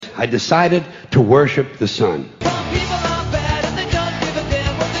I decided to worship the sun. Some people are bad and they don't give a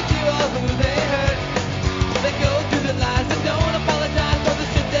damn what they do or who they hurt. They go through their lives and don't apologize for the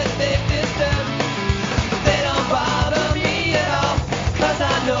shit that they've done. But they don't bother me at all, 'cause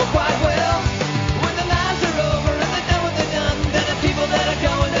I know quite well when the lives are over and they know what they've done, then the people that are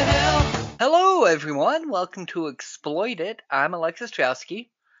going to hell. Hello, everyone. Welcome to Exploit It. I'm Alexis Chowski.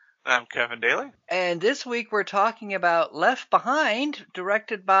 I'm Kevin Daly. And this week we're talking about Left Behind,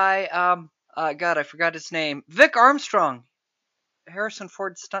 directed by, God, I forgot his name. Vic Armstrong. Harrison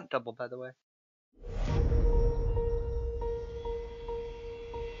Ford's stunt double, by the way.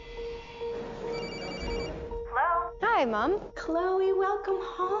 Hello? Hi, Mom. Chloe, welcome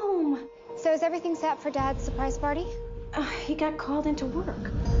home. So is everything set for Dad's surprise party? He got called into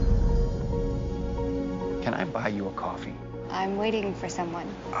work. Can I buy you a coffee? I'm waiting for someone.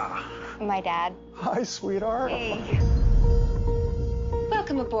 My dad. Hi, sweetheart. Hey.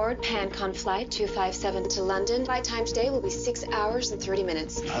 Welcome aboard PanCon Flight 257 to London. Flight time today will be 6 hours and 30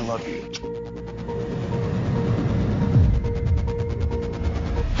 minutes. I love you.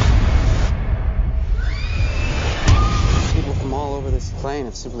 People from all over this plane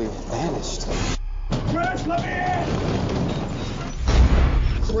have simply vanished. Chris, let me in!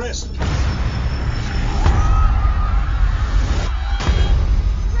 Chris!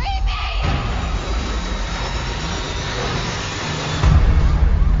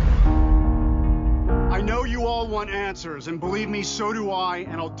 I know you all want answers, and believe me, so do I,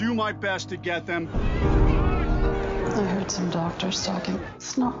 and I'll do my best to get them. I heard some doctors talking.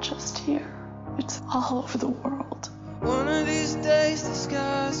 It's not just here. It's all over the world. One of these days the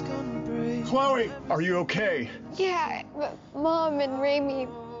sky's gonna break. Chloe, are you okay? Yeah, but Mom and Raimi,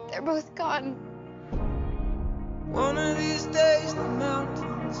 they're both gone. One of these days the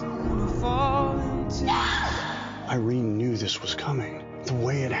mountains are gonna fall into. Irene knew this was coming. The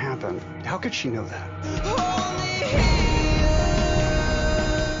way it happened. How could she know that?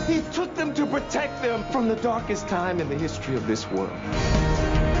 He took them to protect them from the darkest time in the history of this world.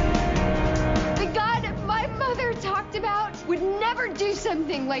 The God my mother talked about would never do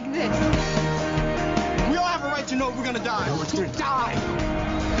something like this. We all have a right to know if we're gonna die. We're gonna die!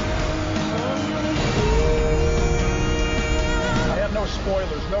 I have no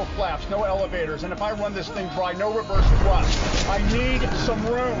spoilers, no flaps, no elevators, and if I run this thing dry, no reverse thrust. I need some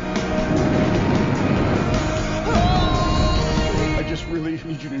room. I just really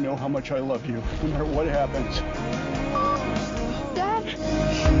need you to know how much I love you, no matter what happens. Dad?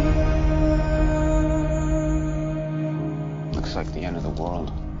 Looks like the end of the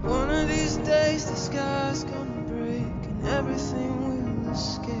world. One of these days the sky's gonna break and everything will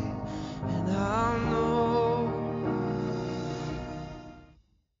escape, and I'll know.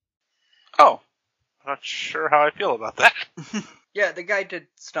 Oh, I'm not sure how I feel about that. Yeah, the guy did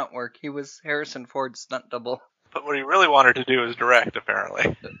stunt work. He was Harrison Ford's stunt double. But what he really wanted to do was direct,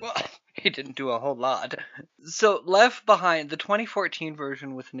 apparently. Well, he didn't do a whole lot. So, Left Behind, the 2014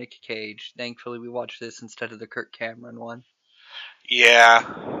 version with Nick Cage. Thankfully, we watched this instead of the Kirk Cameron one. Yeah,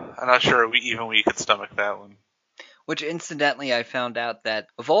 I'm not sure we could stomach that one. Which, incidentally, I found out that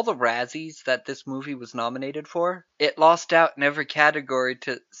of all the Razzies that this movie was nominated for, it lost out in every category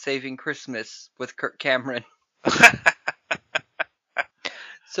to Saving Christmas with Kirk Cameron.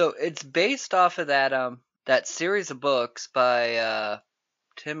 So, it's based off of that series of books by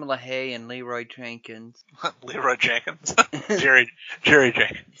Tim LaHaye and Leroy Jenkins. Leroy Jenkins? Jerry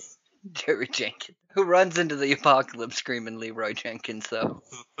Jenkins. Jerry Jenkins. Who runs into the apocalypse screaming Leroy Jenkins, though.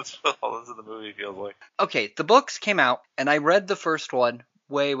 That's what all this in the movie feels like. Okay, the books came out, and I read the first one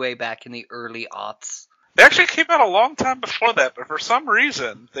way back in the early aughts. They actually came out a long time before that, but for some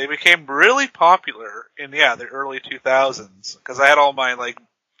reason, they became really popular in, the early 2000s. Because I had all my,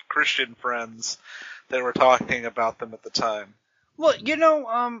 Christian friends that were talking about them at the time. Well,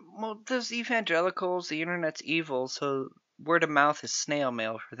 those evangelicals, the internet's evil, so word of mouth is snail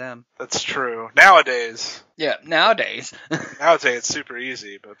mail for them. That's true. Nowadays. Yeah, nowadays. Nowadays it's super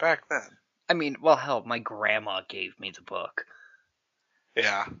easy, but back then. I mean, well, hell, my grandma gave me the book.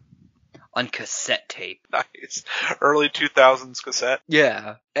 Yeah. On cassette tape. Nice. Early 2000s cassette.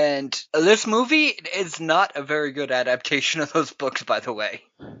 Yeah. And this movie is not a very good adaptation of those books, by the way.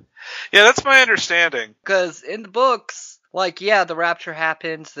 Yeah, that's my understanding. Because in the books, the rapture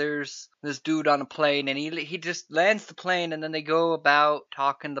happens, there's this dude on a plane, and he just lands the plane, and then they go about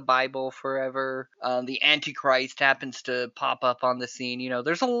talking the Bible forever. The Antichrist happens to pop up on the scene.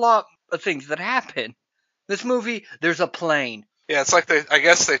 There's a lot of things that happen. This movie, there's a plane. Yeah, it's like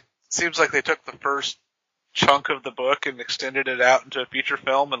seems like they took the first chunk of the book and extended it out into a feature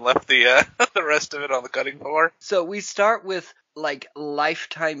film and left the the rest of it on the cutting floor. So we start with like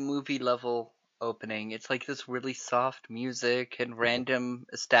Lifetime movie level opening. It's like this really soft music and random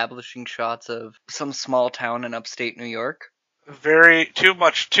establishing shots of some small town in upstate New York.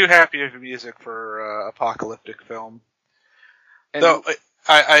 Too happy of music for apocalyptic film. And Though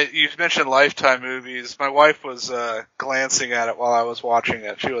you mentioned Lifetime movies. My wife was glancing at it while I was watching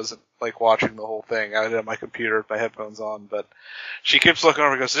it. She wasn't like watching the whole thing. I had it on my computer with my headphones on, but she keeps looking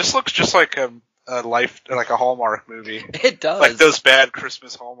over and goes, "This looks just like a Hallmark movie." It does. Like those bad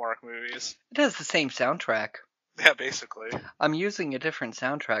Christmas Hallmark movies. It has the same soundtrack. Yeah, basically. I'm using a different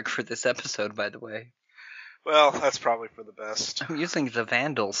soundtrack for this episode, by the way. Well, that's probably for the best. I'm using the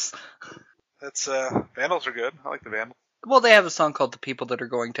Vandals. That's Vandals are good. I like the Vandals. Well, they have a song called The People That Are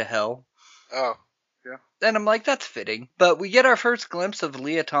Going to Hell. Oh, yeah. And I'm like, that's fitting. But we get our first glimpse of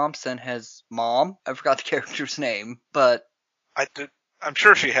Leah Thompson as mom. I forgot the character's name, but I'm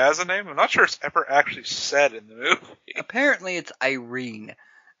sure she has a name. I'm not sure it's ever actually said in the movie. Apparently it's Irene.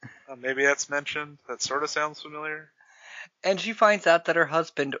 Maybe that's mentioned. That sort of sounds familiar. And she finds out that her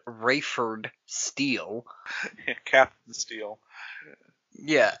husband, Rayford Steele. Captain Steele.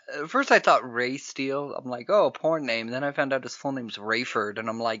 Yeah, at first I thought Ray Steele. I'm like, oh, a porn name. Then I found out his full name's Rayford, and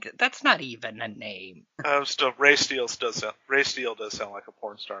I'm like, that's not even a name. Still, Ray Steele does sound like a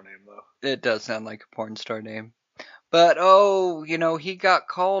porn star name, though. It does sound like a porn star name. But, he got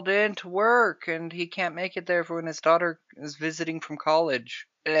called in to work, and he can't make it there for when his daughter is visiting from college.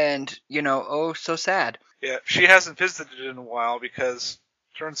 And, so sad. Yeah, she hasn't visited in a while because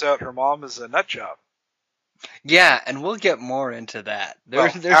turns out her mom is a nut job. Yeah, and we'll get more into that.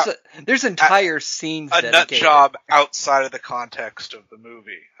 There's entire scenes dedicated. A nut job outside of the context of the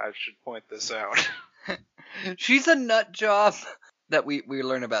movie. I should point this out. She's a nut job that we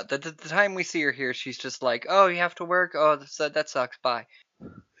learn about. The time we see her here, she's just like, oh, you have to work? Oh, that sucks. Bye.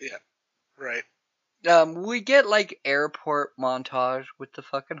 Yeah, right. We get, like, airport montage with the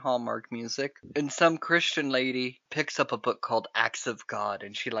fucking Hallmark music. And some Christian lady picks up a book called Acts of God,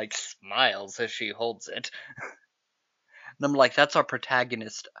 and she, like, smiles as she holds it. And I'm like, that's our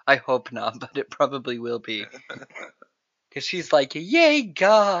protagonist. I hope not, but it probably will be. Because she's like, yay,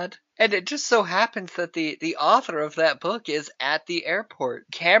 God! And it just so happens that the author of that book is at the airport.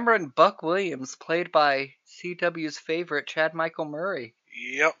 Cameron Buck Williams, played by CW's favorite, Chad Michael Murray.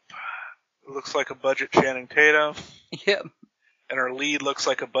 Yep. It looks like a budget Channing Tatum. Yep. And her lead looks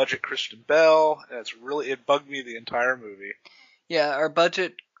like a budget Kristen Bell. And it bugged me the entire movie. Yeah, our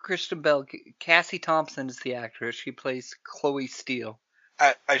budget Kristen Bell. Cassie Thompson is the actress. She plays Chloe Steele.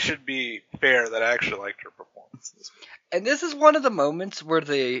 I should be fair that I actually liked her performance in this movie. And this is one of the moments where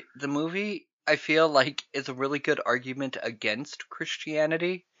the movie, I feel like, is a really good argument against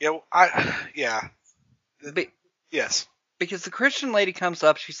Christianity. Yeah, yes. Because the Christian lady comes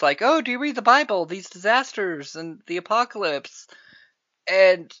up, she's like, oh, do you read the Bible? These disasters and the apocalypse.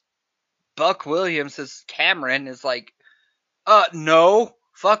 And Buck Williams, as Cameron, is like, no,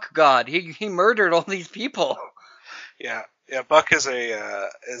 fuck God. He murdered all these people. Yeah, Buck is a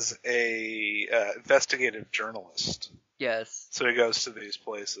investigative journalist. Yes. So he goes to these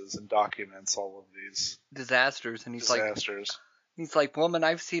places and documents all of these disasters. And he's disasters. like, woman,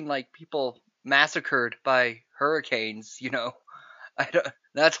 I've seen, like, people massacred by hurricanes,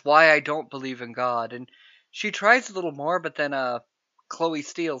 that's why I don't believe in God. And she tries a little more, but then Chloe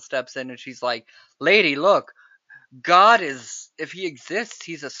Steele steps in and she's like, lady, look, God if he exists,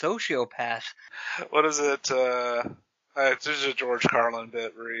 he's a sociopath. What is it? There's a George Carlin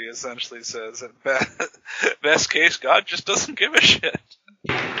bit where he essentially says, best case, God just doesn't give a shit.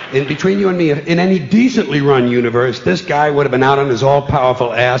 In between you and me, in any decently run universe, this guy would have been out on his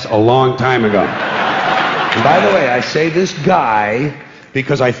all-powerful ass a long time ago. And by the way, I say this guy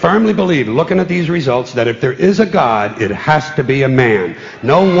because I firmly believe, looking at these results, that if there is a God, it has to be a man.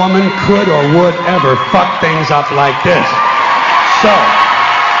 No woman could or would ever fuck things up like this.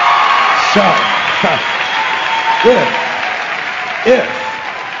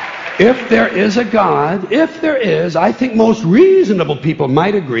 If there is a God, I think most reasonable people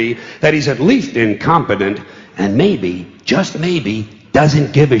might agree that he's at least incompetent and maybe, just maybe,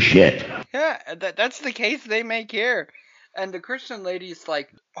 doesn't give a shit. Yeah, that's the case they make here. And the Christian lady's like,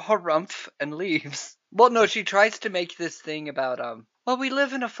 harumph, and leaves. Well, no, she tries to make this thing about, well, we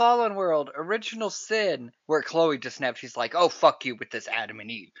live in a fallen world, original sin, where Chloe just snaps. She's like, oh, fuck you with this Adam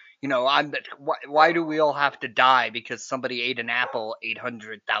and Eve. Why do we all have to die because somebody ate an apple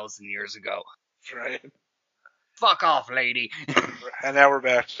 800,000 years ago? That's right. Fuck off, lady. And now we're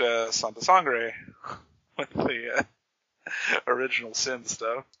back to Santa Sangre with the original sin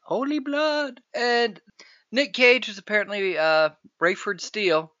stuff. Holy blood. And Nick Cage is apparently Rayford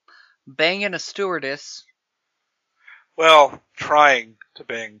Steele banging a stewardess. Well, trying to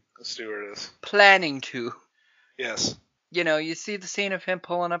bang a stewardess. Planning to. Yes. You know, you see the scene of him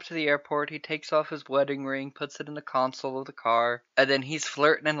pulling up to the airport. He takes off his wedding ring, puts it in the console of the car, and then he's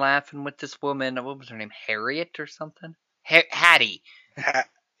flirting and laughing with this woman. What was her name? Harriet or something? Hattie. Hattie,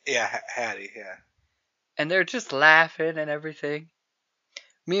 yeah. And they're just laughing and everything.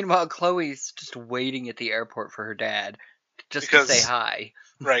 Meanwhile, Chloe's just waiting at the airport for her dad to say hi.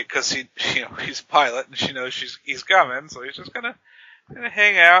 Right, because he's a pilot and she knows he's coming, so he's just gonna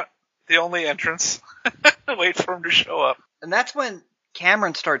hang out at the only entrance, wait for him to show up. And that's when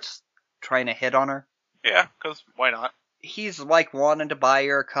Cameron starts trying to hit on her. Yeah, because why not? He's like wanting to buy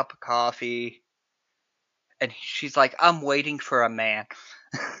her a cup of coffee, and she's like, "I'm waiting for a man."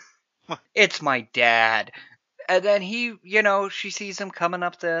 It's my dad. And then she sees him coming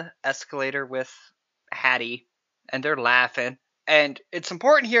up the escalator with Hattie, and they're laughing. And it's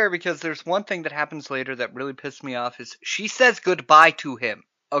important here because there's one thing that happens later that really pissed me off is she says goodbye to him.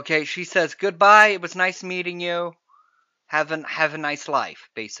 Okay, she says goodbye, it was nice meeting you. Have a nice life,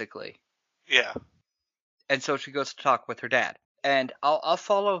 basically. Yeah. And so she goes to talk with her dad. And I'll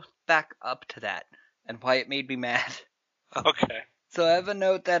follow back up to that and why it made me mad. Okay. So I have a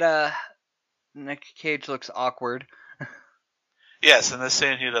note that Nick Cage looks awkward. Yes, in this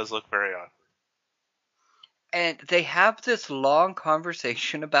scene he does look very awkward. And they have this long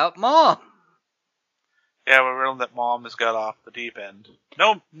conversation about Mom. Yeah, we learned that Mom has got off the deep end.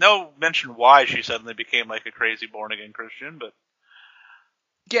 No mention why she suddenly became like a crazy born-again Christian, but...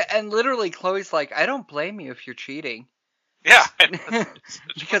 Yeah, and literally Chloe's like, I don't blame you if you're cheating. Yeah,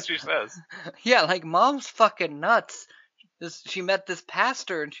 that's what she says. Yeah, like, Mom's fucking nuts. She met this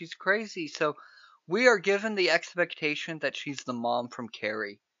pastor and she's crazy, so we are given the expectation that she's the mom from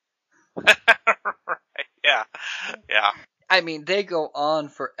Carrie. Right, yeah. I mean, they go on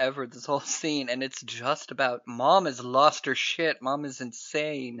forever, this whole scene, and it's just about Mom has lost her shit, Mom is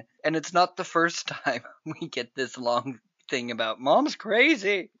insane. And it's not the first time we get this long thing about Mom's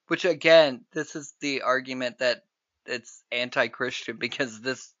crazy. Which, again, this is the argument that it's anti-Christian, because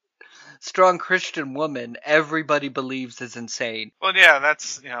this strong Christian woman everybody believes is insane. Well, yeah,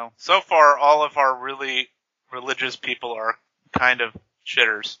 that's, so far all of our really religious people are kind of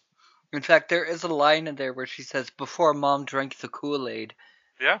shitters. In fact, there is a line in there where she says, before Mom drank the Kool-Aid.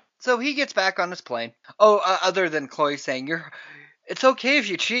 Yeah. So he gets back on his plane. Oh, other than Chloe saying, it's okay if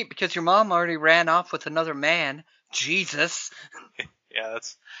you cheat because your mom already ran off with another man. Jesus. Yeah,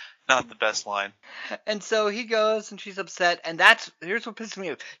 that's not the best line. And so he goes and she's upset, and here's what pisses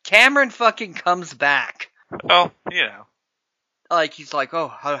me off. Cameron fucking comes back. Well, Like, he's like, oh,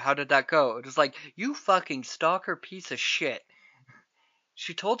 how did that go? It's like, you fucking stalker piece of shit.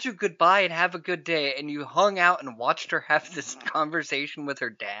 She told you goodbye and have a good day, and you hung out and watched her have this conversation with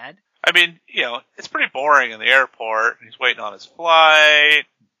her dad? I mean, it's pretty boring in the airport. He's waiting on his flight,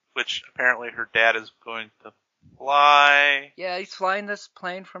 which apparently her dad is going to fly. Yeah, he's flying this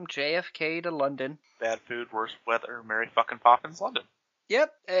plane from JFK to London. Bad food, worse weather, Mary fucking Poppins, London.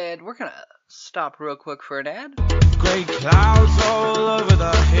 Yep, and we're gonna stop real quick for an ad. Great clouds all over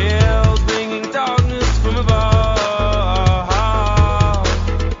the hills, bringing darkness from above.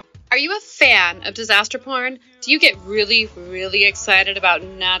 Are you a fan of disaster porn? Do you get really, really excited about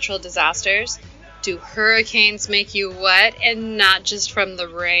natural disasters? Do hurricanes make you wet and not just from the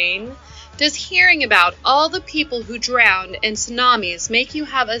rain? Does hearing about all the people who drowned in tsunamis make you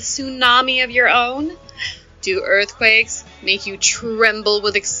have a tsunami of your own? Do earthquakes make you tremble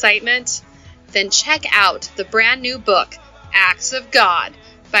with excitement? Then check out the brand new book, Acts of God,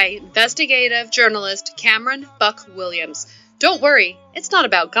 by investigative journalist Cameron Buck Williams. Don't worry, it's not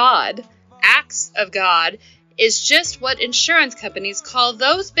about God. Acts of God is just what insurance companies call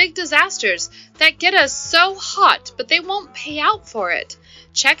those big disasters that get us so hot, but they won't pay out for it.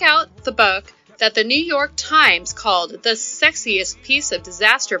 Check out the book that the New York Times called the sexiest piece of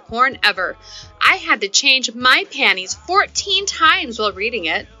disaster porn ever. I had to change my panties 14 times while reading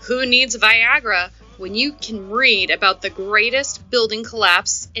it. Who needs Viagra when you can read about the greatest building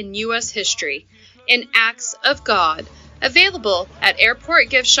collapse in U.S. history? In Acts of God. Available at airport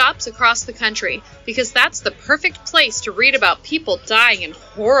gift shops across the country, because that's the perfect place to read about people dying in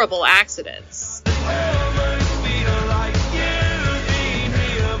horrible accidents.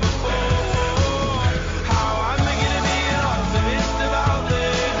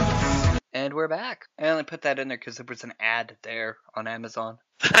 And we're back. I only put that in there because there was an ad there on Amazon.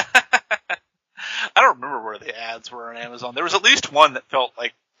 I don't remember where the ads were on Amazon. There was at least one that felt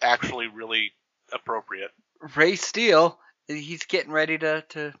like actually really appropriate. Ray Steele, he's getting ready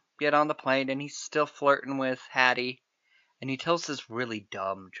to get on the plane, and he's still flirting with Hattie, and he tells this really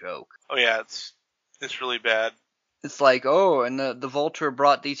dumb joke. Oh yeah, it's really bad. It's like, oh, and the vulture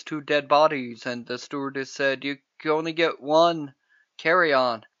brought these 2 dead bodies, and the stewardess said, you can only get one. Carry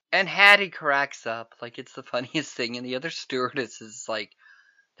on. And Hattie cracks up like it's the funniest thing, and the other stewardess is like,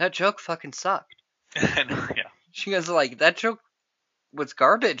 that joke fucking sucked. Yeah. She goes like, that joke was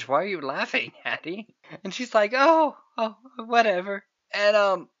garbage. Why are you laughing, Hattie? And she's like, oh, whatever.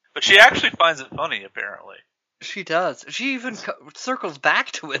 And But she actually finds it funny, apparently. she does. She even circles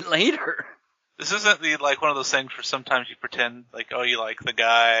back to it later. This isn't one of those things where sometimes you pretend like, oh, you like the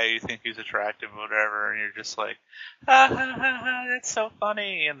guy, you think he's attractive or whatever, and you're just like, ha ha ha ha, that's so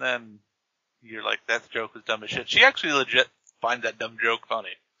funny, and then you're like, that joke was dumb as shit. She actually legit finds that dumb joke funny.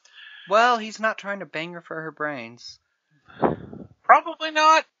 Well, he's not trying to bang her for her brains. Probably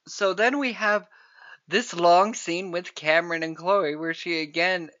not. So then we have this long scene with Cameron and Chloe where she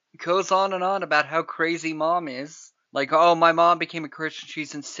again goes on and on about how crazy mom is. Like, oh, my mom became a Christian,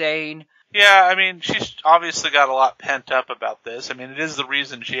 she's insane. Yeah, I mean, she's obviously got a lot pent up about this. I mean, it is the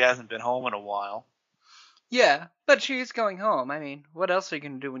reason she hasn't been home in a while. Yeah, but she's going home. I mean, what else are you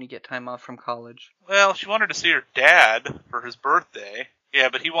going to do when you get time off from college? Well, she wanted to see her dad for his birthday. Yeah,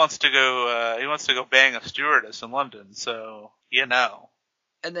 but he wants to go bang a stewardess in London, so, you know.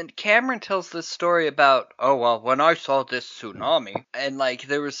 And then Cameron tells this story about, oh, well, when I saw this tsunami, and, like,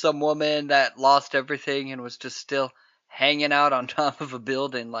 there was some woman that lost everything and was just still hanging out on top of a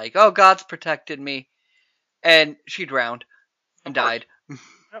building, like, oh, God's protected me. And she drowned and died.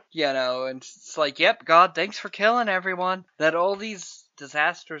 Yep. You know, and it's like, yep, God, thanks for killing everyone. That all these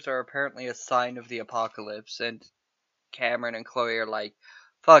disasters are apparently a sign of the apocalypse, and Cameron and Chloe are like,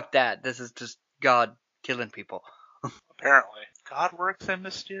 fuck that, this is just God killing people. Apparently. God works in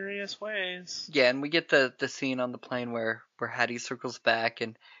mysterious ways. Yeah, and we get the scene on the plane where Hattie circles back,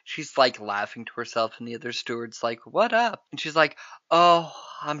 and she's, like, laughing to herself, and the other steward's like, what up? And she's like, oh,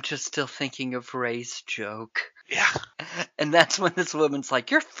 I'm just still thinking of Ray's joke. Yeah. And that's when this woman's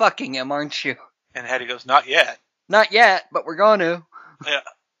like, you're fucking him, aren't you? And Hattie goes, not yet. Not yet, but we're going to. Yeah,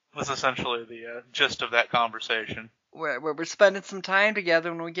 that's essentially the gist of that conversation. Where we're spending some time together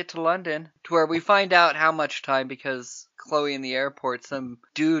when we get to London, to where we find out how much time, because Chloe in the airport, some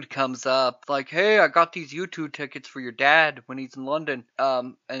dude comes up like, hey, I got these U2 tickets for your dad when he's in London.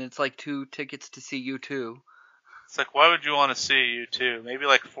 And it's like 2 tickets to see U2. It's like, why would you want to see U2? Maybe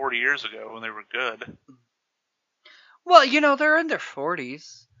like 40 years ago when they were good. Well, you know, they're in their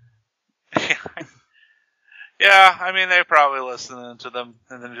 40s. Yeah, I mean, they probably listen to them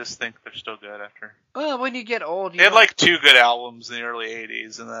and then just think they're still good after. Well, when you get old, they had like 2 good albums in the early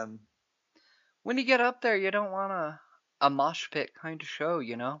 80s, and then when you get up there, you don't want a mosh pit kind of show,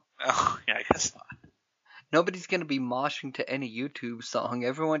 you know? Oh, yeah, I guess not. Nobody's going to be moshing to any YouTube song.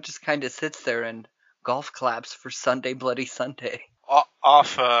 Everyone just kind of sits there and golf claps for Sunday Bloody Sunday.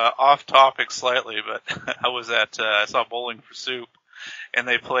 Off topic slightly, but I saw Bowling for Soup, and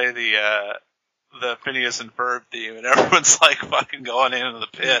they play the Phineas and Ferb theme, and everyone's like fucking going into the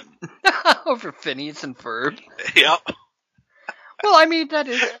pit. Over Phineas and Ferb? Yep. Well, I mean, that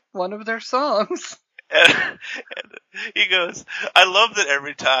is one of their songs. And he goes, I love that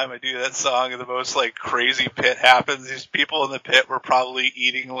every time I do that song and the most like crazy pit happens, these people in the pit were probably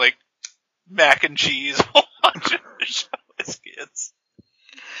eating like mac and cheese while watching the show as kids.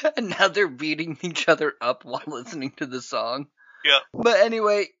 And now they're beating each other up while listening to the song. Yeah. But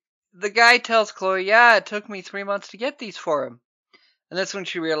anyway, the guy tells Chloe, yeah, it took me 3 months to get these for him. And that's when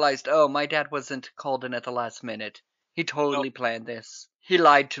she realized, oh, my dad wasn't called in at the last minute. He totally planned this. He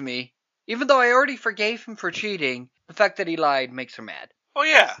lied to me. Even though I already forgave him for cheating, the fact that he lied makes her mad. Oh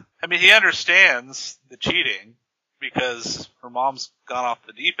yeah. I mean, he understands the cheating because her mom's gone off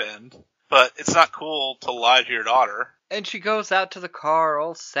the deep end, but it's not cool to lie to your daughter. And she goes out to the car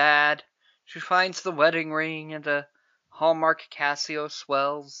all sad. She finds the wedding ring and the Hallmark Casio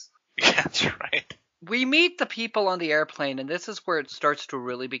swells. Yeah, that's right. We meet the people on the airplane, and this is where it starts to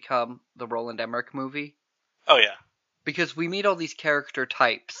really become the Roland Emmerich movie. Oh yeah. Because we meet all these character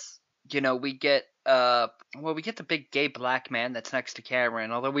types. You know, we get the big gay black man that's next to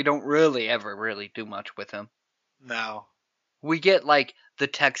Cameron, although we don't really ever really do much with him. No. We get, like, the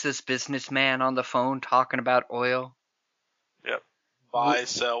Texas businessman on the phone talking about oil. Yep. Buy,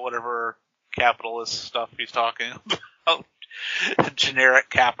 sell, whatever capitalist stuff he's talking about. Generic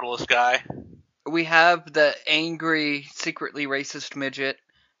capitalist guy. We have the angry, secretly racist midget.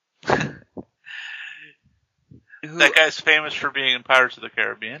 That guy's famous for being in Pirates of the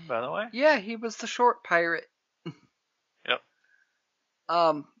Caribbean, by the way. Yeah, he was the short pirate. Yep.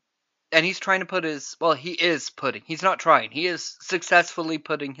 And he's trying to put he's not trying. He is successfully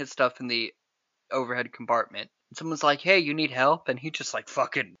putting his stuff in the overhead compartment. And someone's like, hey, you need help? And he just like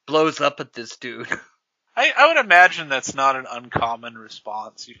fucking blows up at this dude. I would imagine that's not an uncommon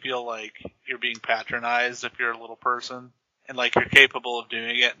response. You feel like you're being patronized if you're a little person, and like you're capable of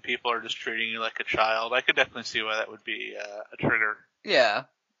doing it, and people are just treating you like a child. I could definitely see why that would be a trigger. Yeah.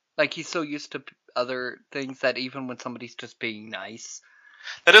 Like he's so used to other things that even when somebody's just being nice.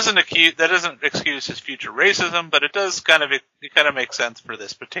 That doesn't excuse his future racism, but it does kind of make sense for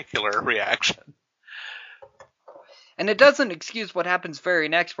this particular reaction. And it doesn't excuse what happens very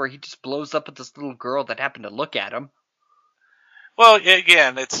next, where he just blows up at this little girl that happened to look at him. Well,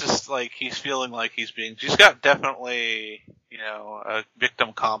 again, it's just like he's feeling like she's got definitely, a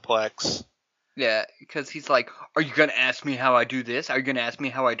victim complex. Yeah, because he's like, are you going to ask me how I do this? Are you going to ask me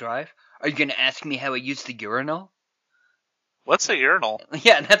how I drive? Are you going to ask me how I use the urinal? What's a urinal?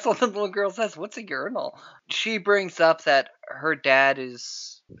 Yeah, and that's what the little girl says. What's a urinal? She brings up that her dad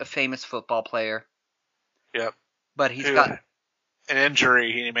is a famous football player. Yep. But he's got an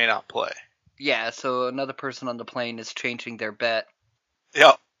injury, he may not play. Yeah, so another person on the plane is changing their bet.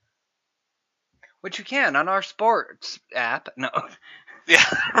 Yep. Which you can on our sports app. No. Yeah,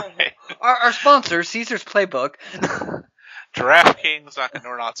 right. Our sponsor, Caesar's Playbook. DraftKings,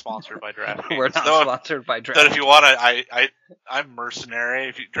 we're not sponsored by DraftKings. We're not sponsored by DraftKings. But if you want to, I'm mercenary.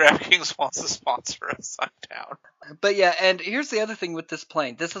 If DraftKings wants to sponsor us, I'm down. But yeah, and here's the other thing with this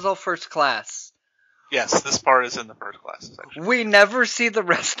plane. This is all first class. Yes, this part is in the first class section. We never see the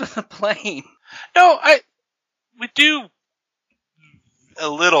rest of the plane. No, we do a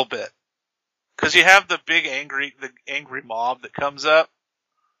little bit. Because you have the angry mob that comes up.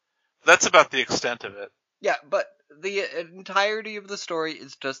 That's about the extent of it. Yeah, but the entirety of the story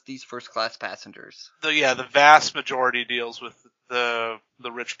is just these first-class passengers. The vast majority deals with the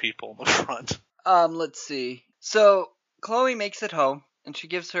rich people in the front. Let's see. So, Chloe makes it home, and she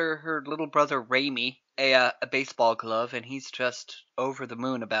gives her little brother, Raimi, a baseball glove, and he's just over the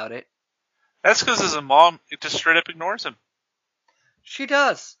moon about it. That's because his mom just straight up ignores him. She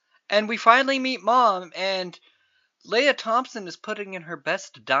does. And we finally meet Mom, and Leah Thompson is putting in her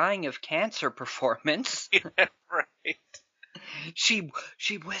best dying of cancer performance. Yeah, right. She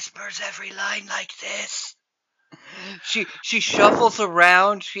whispers every line like this. She shuffles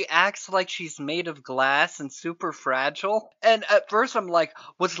around. She acts like she's made of glass and super fragile. And at first I'm like,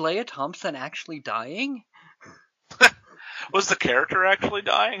 was Leah Thompson actually dying? Was the character actually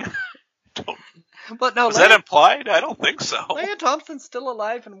dying? But no, was that implied? I don't think so. Leah Thompson's still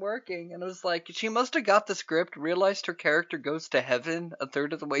alive and working, and it was like, she must have got the script, realized her character goes to heaven a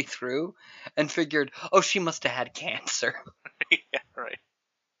third of the way through, and figured, oh, she must have had cancer. Yeah, right.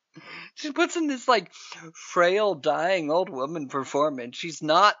 She puts in this, like, frail, dying old woman performance. She's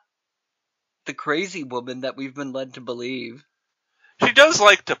not the crazy woman that we've been led to believe. She does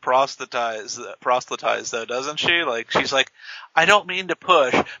like to proselytize though, doesn't she? Like, she's like, I don't mean to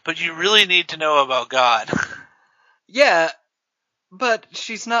push, but you really need to know about God. Yeah, but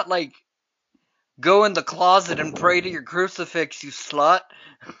she's not like, go in the closet and pray to your crucifix, you slut.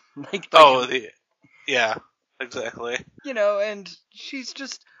 Yeah, exactly. And she's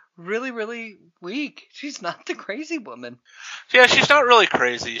just really, really weak. She's not the crazy woman. Yeah, she's not really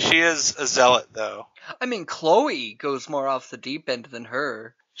crazy. She is a zealot, though. I mean, Chloe goes more off the deep end than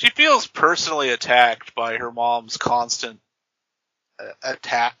her. She feels personally attacked by her mom's constant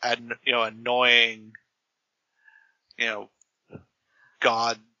attack, annoying,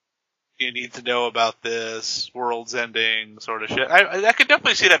 God, you need to know about this, world's ending sort of shit. I could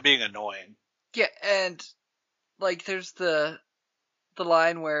definitely see that being annoying. Yeah, and, like, there's the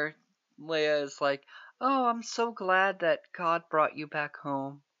line where Leia is like, oh, I'm so glad that God brought you back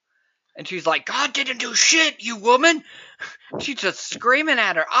home. And she's like, God didn't do shit, you woman! She's just screaming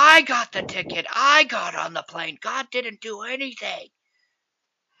at her, I got the ticket, I got on the plane, God didn't do anything.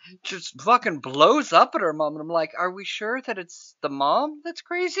 Just fucking blows up at her mom, and I'm like, are we sure that it's the mom that's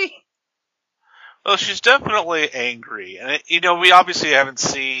crazy? Well, she's definitely angry. And, we obviously haven't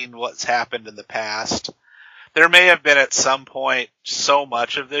seen what's happened in the past. There may have been at some point so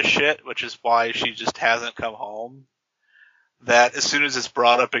much of this shit, which is why she just hasn't come home, that as soon as it's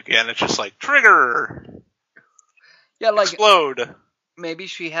brought up again, it's just like, trigger! Yeah, like, explode! Maybe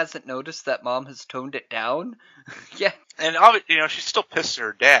she hasn't noticed that Mom has toned it down. Yeah. And, she's still pissed at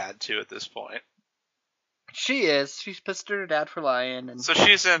her dad, too, at this point. She is. She's pissed at her dad for lying. And so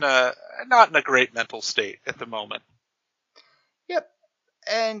she's not in a great mental state at the moment. Yep.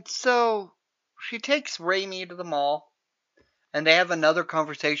 And so she takes Raimi to the mall, and they have another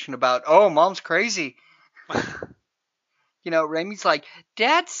conversation about, oh, Mom's crazy. You know, Ramey's like,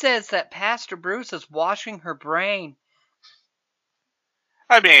 Dad says that Pastor Bruce is washing her brain.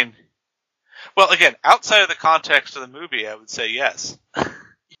 I mean, well, again, outside of the context of the movie, I would say yes.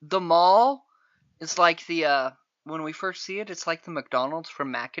 The mall is like the, when we first see it, it's like the McDonald's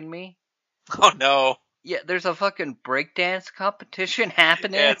from Mac and Me. Oh, no. Yeah, there's a fucking breakdance competition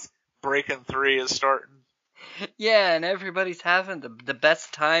happening. Yeah, it's Breaking 3 is starting. Yeah, and everybody's having the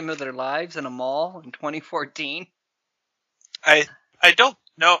best time of their lives in a mall in 2014. I don't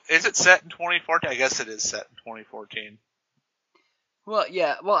know. Is it set in 2014? I guess it is set in 2014. Well,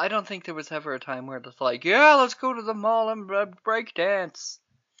 yeah. Well, I don't think there was ever a time where it's like, yeah, let's go to the mall and break dance.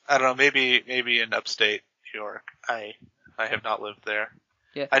 I don't know. Maybe in upstate New York. I have not lived there.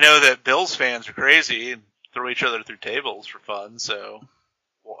 Yeah. I know that Bills fans are crazy and throw each other through tables for fun. So,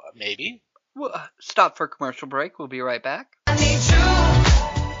 well, maybe. Well, stop for a commercial break. We'll be right back.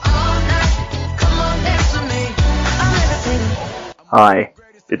 Hi,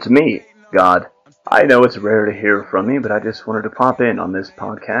 it's me, God. I know it's rare to hear from me, but I just wanted to pop in on this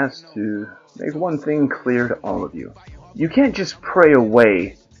podcast to make one thing clear to all of you. You can't just pray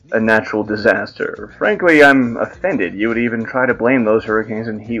away a natural disaster. Frankly, I'm offended you would even try to blame those hurricanes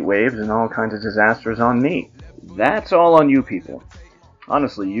and heat waves and all kinds of disasters on me. That's all on you people.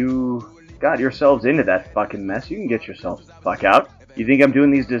 Honestly, you got yourselves into that fucking mess. You can get yourselves the fuck out. You think I'm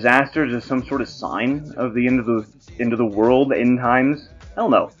doing these disasters as some sort of sign of the end of the world, end times? Hell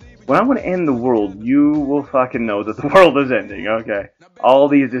no. When I want to end the world, you will fucking know that the world is ending, okay? All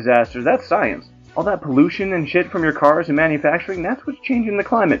these disasters, that's science. All that pollution and shit from your cars and manufacturing, that's what's changing the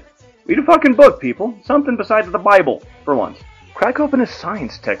climate. Read a fucking book, people. Something besides the Bible, for once. Crack open a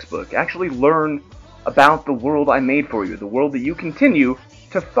science textbook. Actually learn about the world I made for you. The world that you continue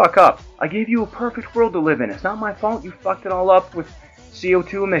to fuck up. I gave you a perfect world to live in. It's not my fault you fucked it all up with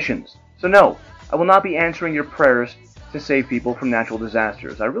CO2 emissions. So no, I will not be answering your prayers to save people from natural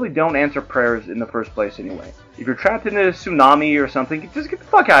disasters. I really don't answer prayers in the first place anyway. If you're trapped in a tsunami or something, just get the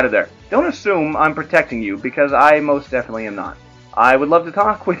fuck out of there. Don't assume I'm protecting you, because I most definitely am not. I would love to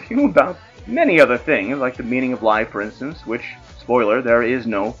talk with you about many other things, like the meaning of life, for instance, which, spoiler, there is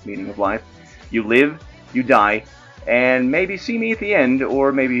no meaning of life. You live, you die, and maybe see me at the end,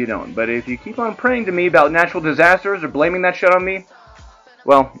 or maybe you don't. But if you keep on praying to me about natural disasters or blaming that shit on me,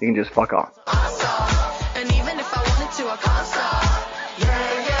 well, you can just fuck off.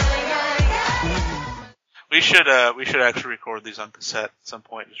 We should actually record these on cassette at some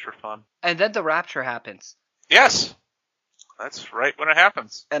point just for fun. And then the rapture happens. Yes. That's right when it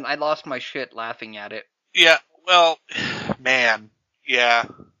happens. And I lost my shit laughing at it. Yeah, well, man, yeah.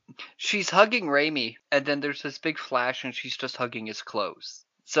 She's hugging Raimi, and then there's this big flash, and she's just hugging his clothes.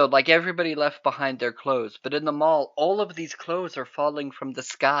 So, like, everybody left behind their clothes. But in the mall, all of these clothes are falling from the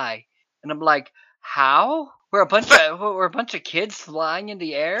sky. And I'm like, how? We're a bunch of kids flying in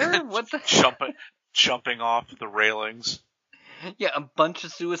the air? What the? Jumping off the railings. Yeah, a bunch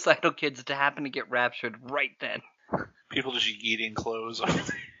of suicidal kids to happen to get raptured right then. People just eating clothes.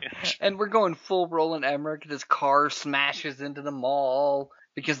 And we're going full Roland Emmerich. This car smashes into the mall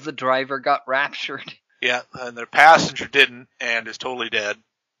because the driver got raptured. Yeah, and their passenger didn't and is totally dead.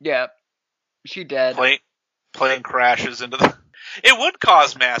 Yeah, she dead. Plane crashes into the... It would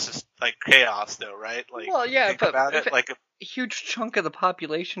cause massive, like, chaos, though, right? Like, well, yeah, think but about it, like a huge chunk of the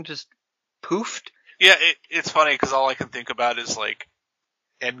population just poofed. Yeah, it's funny because all I can think about is, like,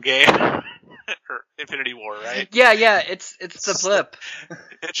 Endgame or Infinity War, right? Yeah, it's the blip.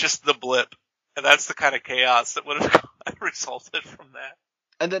 It's just the blip, and that's the kind of chaos that would have resulted from that.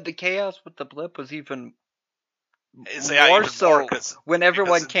 And then the chaos with the blip was even more so when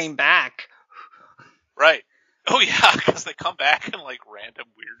everyone came back. Right. Oh yeah, because they come back in like random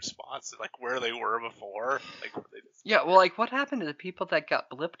weird spots, like where they were before. Like, yeah, well, like what happened to the people that got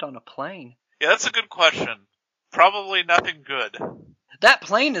blipped on a plane? Yeah, that's a good question. Probably nothing good. That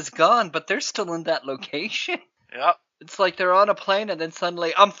plane is gone, but they're still in that location. Yep. It's like they're on a plane and then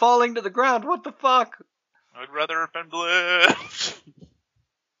suddenly, I'm falling to the ground, what the fuck? I'd rather have been blipped.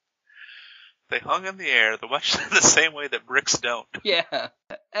 They hung in the air, much the same way that bricks don't. Yeah.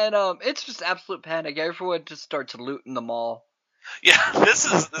 And it's just absolute panic. Everyone just starts looting the mall. Yeah,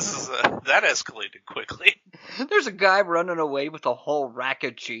 that escalated quickly. There's a guy running away with a whole rack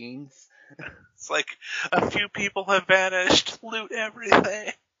of jeans. It's like, a few people have vanished, loot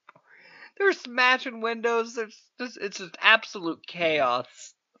everything. They're smashing windows, it's just absolute chaos.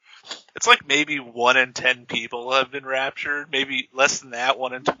 It's like maybe 1 in 10 people have been raptured, maybe less than that,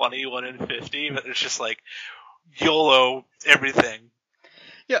 1 in 20, 1 in 50, but it's just like, YOLO, everything.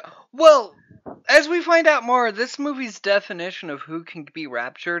 Yeah, well, as we find out more, this movie's definition of who can be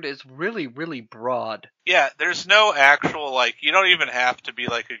raptured is really, really broad. Yeah, there's no actual, like, you don't even have to be,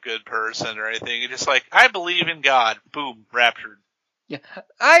 like, a good person or anything. You're just like, I believe in God. Boom, raptured. Yeah,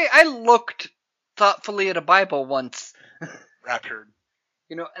 I looked thoughtfully at a Bible once. Raptured.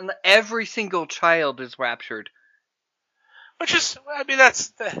 You know, and every single child is raptured. Which is, I mean,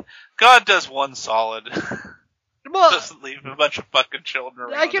 God does one solid. Well, doesn't leave a bunch of fucking children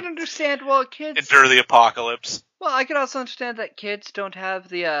around. I can understand, well, kids... endure the apocalypse. Well, I can also understand that kids don't have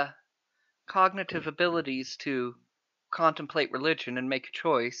the, cognitive abilities to contemplate religion and make a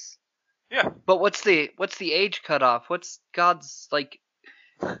choice. Yeah. But what's the age cutoff? What's God's, like,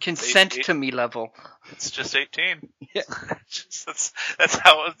 consent to me level? It's just 18. Yeah. that's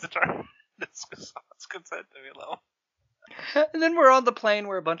how it's determined. It's consent to me level. And then we're on the plane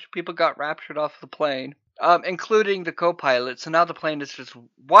where a bunch of people got raptured off the plane, including the co-pilot. So now the plane is just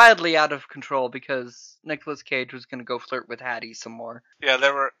wildly out of control because Nicolas Cage was going to go flirt with Hattie some more. Yeah,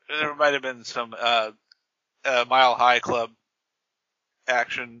 there might have been some Mile High Club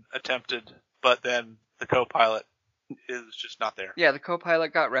action attempted, but then the co-pilot is just not there. Yeah, the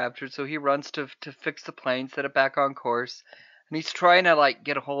co-pilot got raptured, so he runs to fix the plane, set it back on course, and he's trying to, like,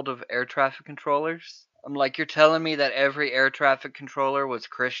 get a hold of air traffic controllers. I'm like, you're telling me that every air traffic controller was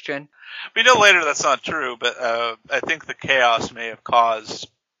Christian? We know later that's not true, but I think the chaos may have caused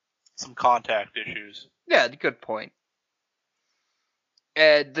some contact issues. Yeah, good point.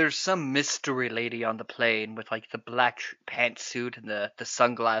 And there's some mystery lady on the plane with, like, the black pantsuit and the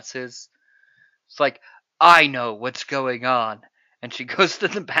sunglasses. It's like, I know what's going on. And she goes to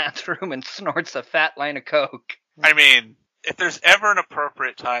the bathroom and snorts a fat line of coke. I mean, if there's ever an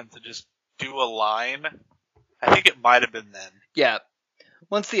appropriate time to just do a line, I think it might have been then. Yeah.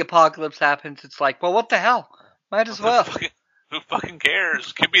 Once the apocalypse happens, it's like, well, what the hell? Might as well. Who fucking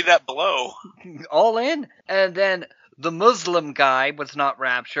cares? Give me that blow. All in. And then the Muslim guy was not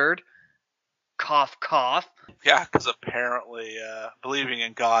raptured. Cough, cough. Yeah, because apparently believing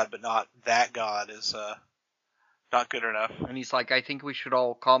in God, but not that God, is not good enough. And he's like, I think we should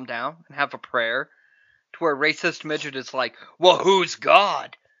all calm down and have a prayer. To where racist midget is like, well, who's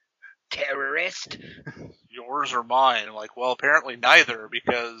God? Terrorist? Yours or mine? I'm like, well, apparently neither,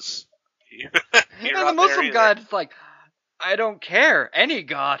 because you're and the Muslim guy is like, I don't care. Any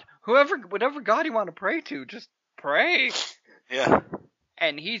God. Whatever God you want to pray to, just pray. Yeah.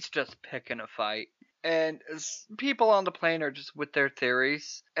 And he's just picking a fight. And people on the plane are just with their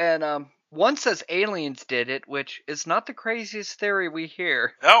theories. And one says aliens did it, which is not the craziest theory we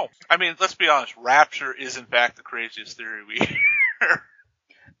hear. No. I mean, let's be honest. Rapture is, in fact, the craziest theory we hear.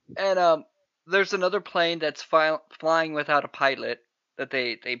 And there's another plane that's flying without a pilot that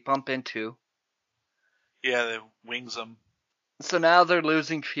they bump into. Yeah, they wings them. So now they're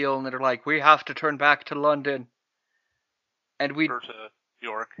losing fuel, and they're like, we have to turn back to London. And Or to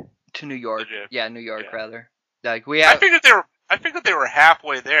York. To New York. Yeah, New York, yeah. rather. Like, we have... I figured they were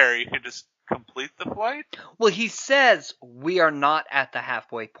halfway there. You could just complete the flight? Well, he says, we are not at the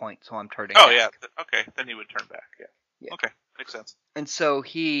halfway point, so I'm turning back. Oh, yeah. Okay, then he would turn back, yeah. Okay, makes sense. And so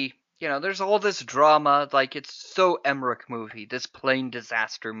he... You know, there's all this drama, like, it's so Emmerich movie, this plane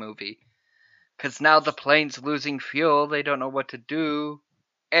disaster movie. Because now the plane's losing fuel, they don't know what to do.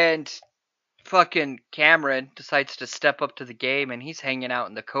 And fucking Cameron decides to step up to the game, and he's hanging out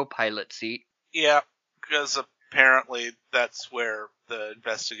in the co-pilot seat. Yeah, because apparently that's where the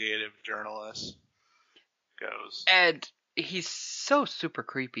investigative journalist goes. And he's so super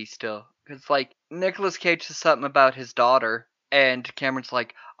creepy still. Because, like, Nicolas Cage says something about his daughter, and Cameron's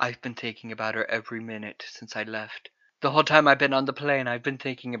like, I've been thinking about her every minute since I left. The whole time I've been on the plane, I've been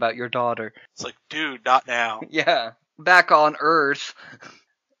thinking about your daughter. It's like, dude, not now. Yeah. Back on Earth,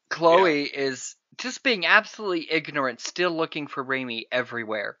 Chloe is just being absolutely ignorant, still looking for Raimi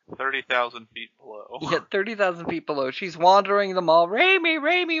everywhere. 30,000 feet below. Yeah, 30,000 feet below. She's wandering the mall,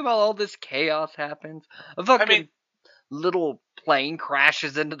 Raimi, while all this chaos happens. A fucking little plane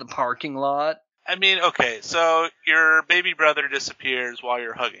crashes into the parking lot. I mean, okay, so your baby brother disappears while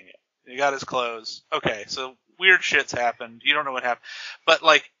you're hugging it. You got his clothes. Okay, so weird shit's happened. You don't know what happened. But,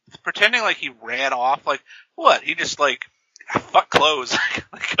 like, pretending like he ran off, like, what? He just, like, fuck clothes.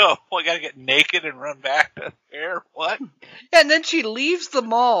 Like, oh, I gotta get naked and run back to there? What? Yeah, and then she leaves the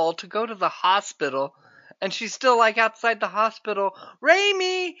mall to go to the hospital, and she's still, like, outside the hospital.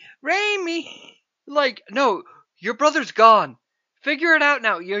 Raimi! Like, no, your brother's gone. Figure it out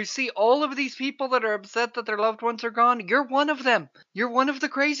now. You see all of these people that are upset that their loved ones are gone? You're one of them. You're one of the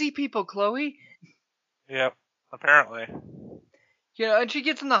crazy people, Chloe. Yep, apparently. You know, and she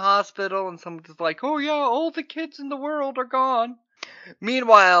gets in the hospital and someone's like, oh yeah, all the kids in the world are gone.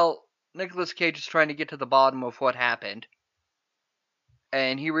 Meanwhile, Nicolas Cage is trying to get to the bottom of what happened.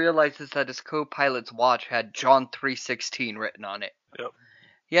 And he realizes that his co-pilot's watch had John 3:16 written on it. Yep.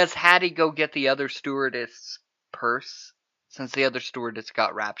 He has Hattie go get the other stewardess' purse, since the other stewardess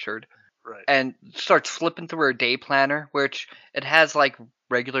got raptured. Right. And starts flipping through her day planner, which it has like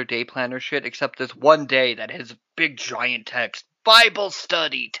regular day planner shit, except this one day that has big giant text, Bible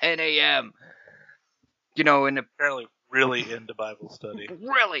study, 10 a.m. You know, and Apparently really into Bible study.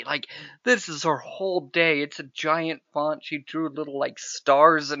 really, like, this is her whole day. It's a giant font. She drew little, like,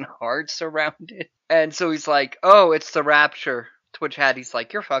 stars and hearts around it. And so he's like, oh, it's the rapture. To which Hattie's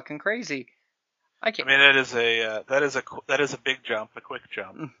like, you're fucking crazy. I can't. I mean, that is a big jump, a quick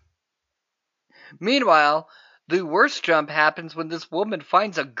jump. Meanwhile, the worst jump happens when this woman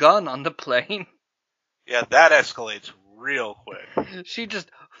finds a gun on the plane. Yeah, that escalates real quick. She just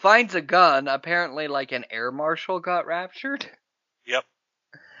finds a gun. Apparently, like, an air marshal got raptured. Yep.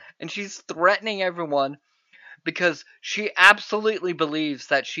 And she's threatening everyone because she absolutely believes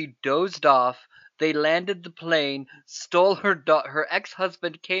that she dozed off. They landed the plane, stole her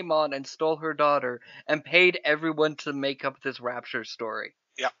ex-husband came on and stole her daughter, and paid everyone to make up this rapture story.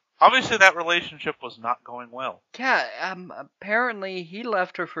 Yeah. Obviously that relationship was not going well. Yeah, apparently he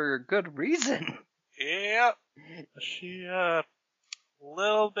left her for a good reason. Yep. She, a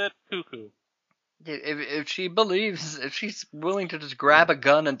little bit cuckoo. If she's willing to just grab a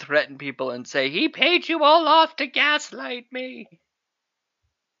gun and threaten people and say, he paid you all off to gaslight me.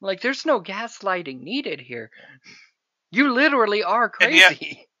 Like, there's no gaslighting needed here. You literally are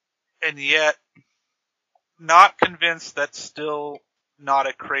crazy. And yet, not convinced that's still not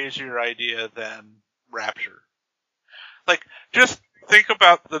a crazier idea than rapture. Like, just think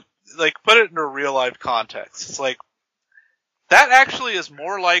about put it in a real life context. It's like, that actually is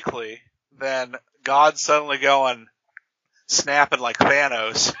more likely than God suddenly going, snapping like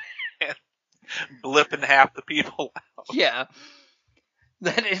Thanos, and blipping half the people out. Yeah.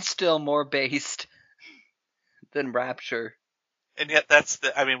 That is still more based than rapture. And yet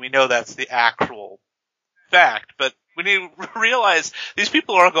we know that's the actual fact, but we need to realize these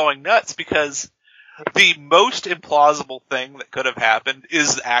people are going nuts because the most implausible thing that could have happened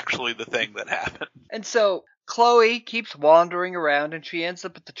is actually the thing that happened. And so Chloe keeps wandering around and she ends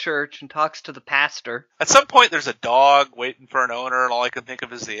up at the church and talks to the pastor. At some point there's a dog waiting for an owner, and all I can think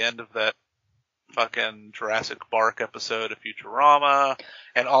of is the end of that fucking Jurassic Park episode of Futurama.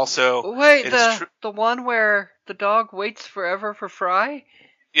 And also, wait, the one where the dog waits forever for Fry?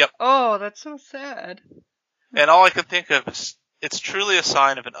 Yep. Oh, that's so sad. And all I can think of is, it's truly a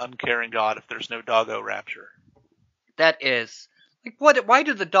sign of an uncaring God if there's no doggo rapture. That is. Like, why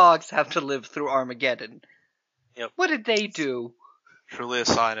do the dogs have to live through Armageddon? Yep. What did they do? Truly a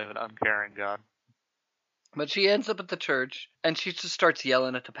sign of an uncaring God. But she ends up at the church, and she just starts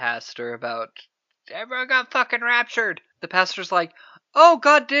yelling at the pastor about, everyone got fucking raptured. The pastor's like, oh,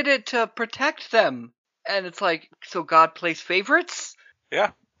 God did it to protect them. And it's like, so God plays favorites?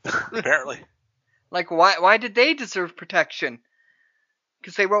 Yeah, apparently. Like, why did they deserve protection?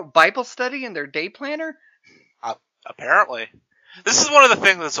 Because they wrote Bible study in their day planner? Apparently. This is one of the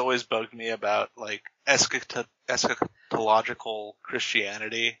things that's always bugged me about, like, eschatological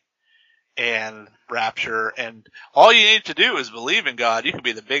Christianity and rapture, and all you need to do is believe in God. You can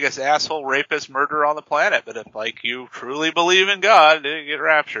be the biggest asshole, rapist, murderer on the planet, but if, like, you truly believe in God, then you get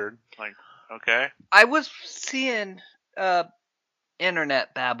raptured. Like, okay. I was seeing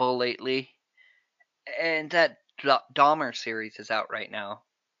internet babble lately, and that Dahmer series is out right now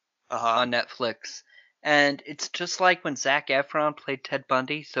on Netflix. And it's just like when Zac Efron played Ted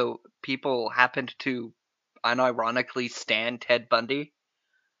Bundy, so people happened to unironically stan Ted Bundy.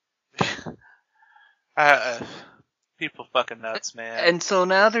 People fucking nuts, man. And so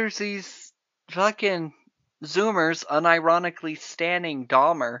now there's these fucking Zoomers unironically standing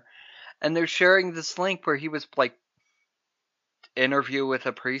Dahmer, and they're sharing this link where he was like, interview with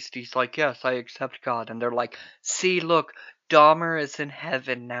a priest. He's like, yes, I accept God. And they're like, see, look, Dahmer is in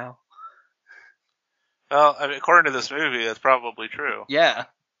heaven now. Well, I mean, according to this movie, that's probably true. Yeah.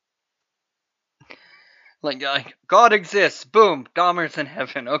 Like, God exists. Boom. Dahmer's in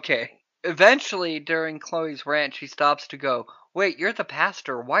heaven. Okay. Eventually, during Chloe's rant, she stops to go, wait, you're the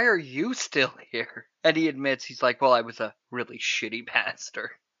pastor. Why are you still here? And he admits, he's like, well, I was a really shitty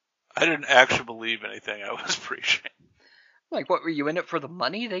pastor. I didn't actually believe anything I was preaching. Like, what, were you in it for the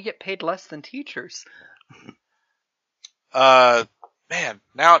money? They get paid less than teachers. Man,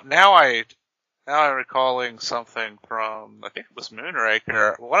 now I'm recalling something from, I think it was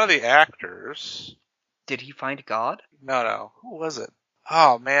Moonraker. One of the actors. Did he find God? No. Who was it?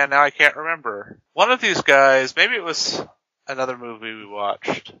 Oh man, now I can't remember. One of these guys, maybe it was another movie we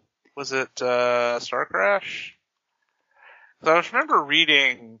watched. Was it Star Crash? So I remember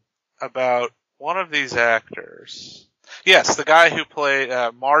reading about one of these actors. Yes, the guy who played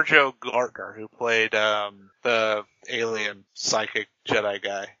Marjo Gardner, who played the alien psychic Jedi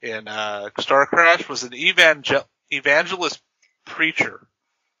guy in Star Crash, was an evangelist preacher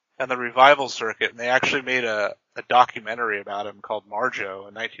in the revival circuit, and they actually made a documentary about him called Marjo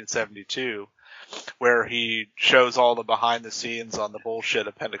in 1972, where he shows all the behind the scenes on the bullshit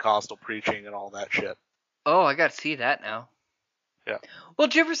of Pentecostal preaching and all that shit. Oh, I gotta see that now. Yeah. Well,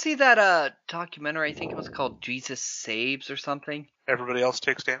 did you ever see that documentary? I think it was called Jesus Saves or something. Everybody else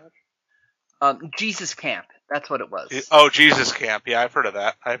takes damage? Jesus Camp. That's what it was. Oh, Jesus Camp. Yeah, I've heard of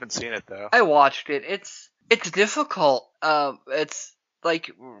that. I haven't seen it though. I watched it. It's difficult. It's like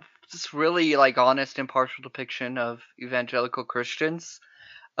this really like honest, impartial depiction of evangelical Christians,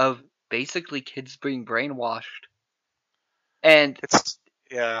 of basically kids being brainwashed. And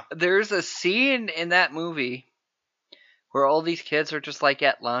there's a scene in that movie where all these kids are just like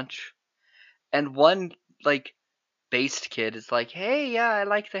at lunch, and one like based kid is like, "Hey, yeah, I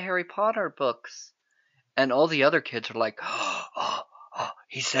like the Harry Potter books," and all the other kids are like, "Oh,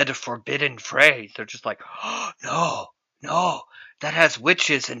 he said a forbidden phrase." They're just like, "Oh, no, that has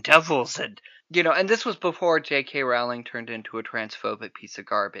witches and devils and and this was before J.K. Rowling turned into a transphobic piece of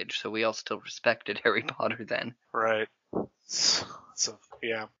garbage, so we all still respected Harry Potter then. Right. So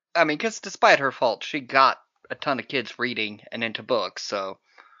yeah. I mean, because despite her fault, she got a ton of kids reading and into books, so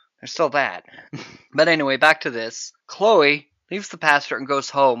there's still that. But anyway, back to this. Chloe leaves the pastor and goes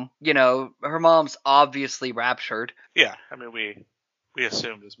home. Her mom's obviously raptured. Yeah, I mean, we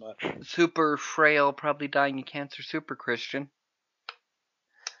assumed as much. Super frail, probably dying of cancer, super Christian.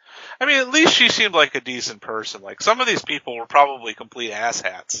 I mean, at least she seemed like a decent person. Like, some of these people were probably complete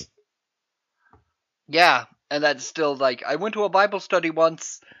asshats. Yeah, and that's still like, I went to a Bible study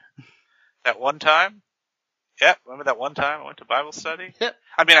once. That one time? Yeah, remember that one time I went to Bible study? Yep.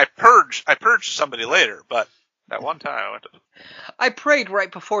 I mean, I purged somebody later, but that one time I went to... I prayed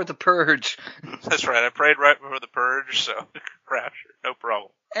right before the purge. That's right, I prayed right before the purge, so rapture, no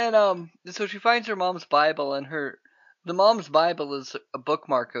problem. And so she finds her mom's Bible, and the mom's Bible is a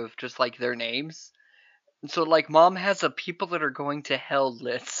bookmark of just like their names. And so like mom has a people that are going to hell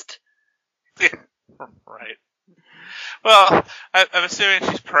list. Yeah, right. Well, I'm assuming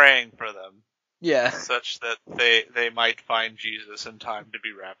she's praying for them. Yeah. Such that they might find Jesus in time to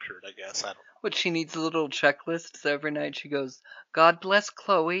be raptured, I guess. I don't know. But she needs a little checklist, so every night she goes, God bless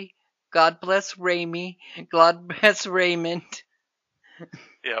Chloe, God bless Raimi, God bless Raymond.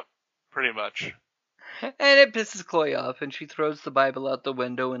 Yep, pretty much. And it pisses Chloe off, and she throws the Bible out the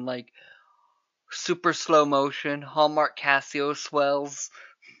window in like super slow motion, Hallmark Casio swells.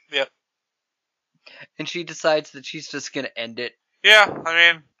 Yep. And she decides that she's just gonna end it. Yeah,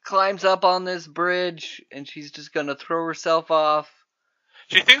 I mean... Climbs up on this bridge, and she's just gonna throw herself off.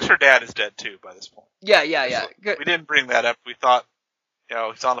 She thinks her dad is dead too by this point. Yeah. So we didn't bring that up. We thought,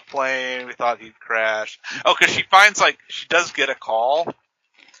 he's on the plane. We thought he'd crash. Oh, because she finds, she does get a call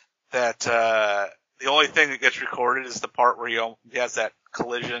that the only thing that gets recorded is the part where he has that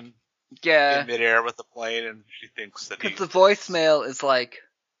collision in midair with the plane, and she thinks that because the voicemail is like,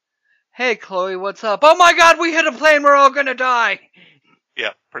 "Hey, Chloe, what's up? Oh my God, we hit a plane. We're all gonna die."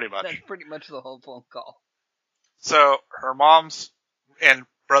 Yeah, pretty much. That's pretty much the whole phone call. So her mom's and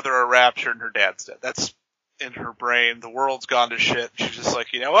brother are raptured, and her dad's dead. That's in her brain. The world's gone to shit. She's just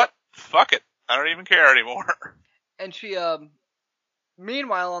like, you know what? Fuck it. I don't even care anymore. And she,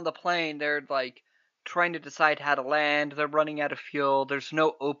 meanwhile on the plane, they're like trying to decide how to land. They're running out of fuel. There's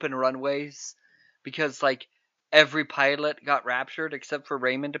no open runways because like every pilot got raptured except for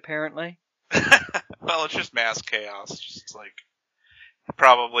Raymond apparently. Well, it's just mass chaos. Just like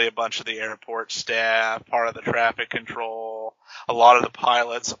probably a bunch of the airport staff, part of the traffic control, a lot of the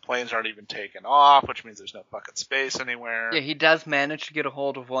pilots. The planes aren't even taken off, which means there's no fucking space anywhere. Yeah, he does manage to get a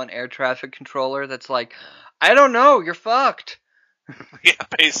hold of one air traffic controller that's like, I don't know, you're fucked. Yeah,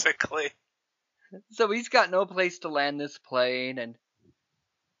 basically. So he's got no place to land this plane, and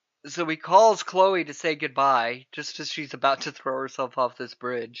so he calls Chloe to say goodbye, just as she's about to throw herself off this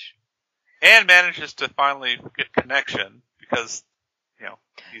bridge. And manages to finally get connection, because,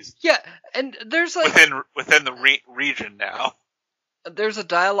 he's... Yeah, and there's like... Within the region now. There's a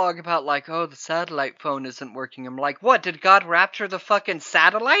dialogue about like, oh, the satellite phone isn't working. I'm like, what, did God rapture the fucking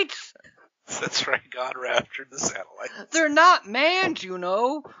satellites? That's right, God raptured the satellites. They're not manned, you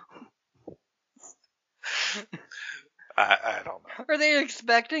know. I don't know. Are they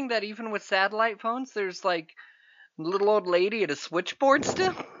expecting that even with satellite phones, there's like a little old lady at a switchboard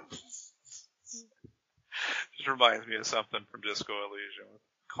still? Just reminds me of something from Disco Elysium,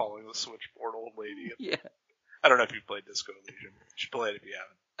 calling the switchboard old lady. Yeah. I don't know if you've played Disco Elysium. You should play it if you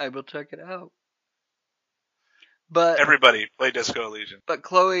haven't. I will check it out. But Everybody, play Disco Elysium. But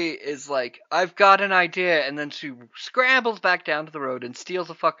Chloe is like, I've got an idea, and then she scrambles back down to the road and steals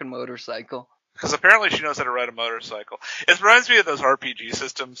a fucking motorcycle. Because apparently she knows how to ride a motorcycle. It reminds me of those RPG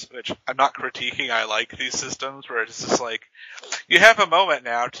systems, which I'm not critiquing. I like these systems, where it's just like, you have a moment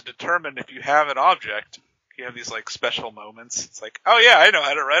now to determine if you have an object. You have these, like, special moments. It's like, oh yeah, I know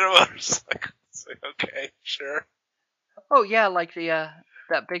how to ride a motorcycle. It's like, okay, sure. Oh yeah, like the,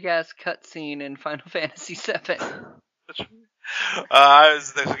 that big-ass cutscene in Final Fantasy VII.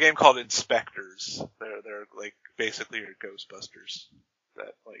 There's a game called Inspectors. They're like, basically your Ghostbusters.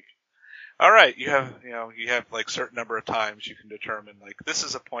 That, like, alright, you have like certain number of times you can determine, like, this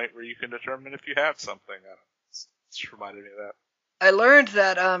is a point where you can determine if you have something. It's just reminded me of that. I learned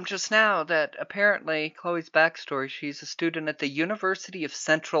that, just now, that apparently Chloe's backstory, she's a student at the University of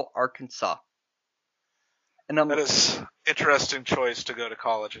Central Arkansas. And that is interesting choice to go to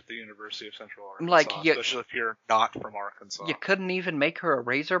college at the University of Central Arkansas, like, especially if you're not from Arkansas. You couldn't even make her a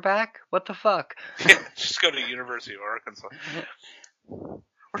Razorback? What the fuck? Yeah, just go to University of Arkansas.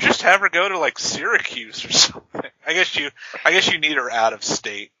 Or just have her go to, like, Syracuse or something. I guess you need her out of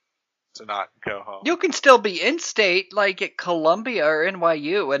state to not go home. You can still be in state, like at Columbia or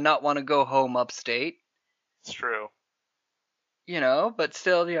NYU, and not want to go home upstate. It's true. You know, but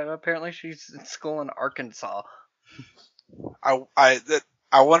still, apparently she's in school in Arkansas. I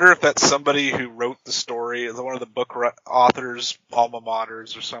wonder if that's somebody who wrote the story, is one of the book authors' alma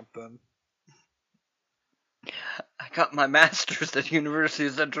maters or something. I got my master's at University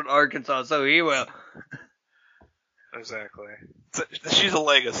of Central Arkansas, so he will. Exactly. She's a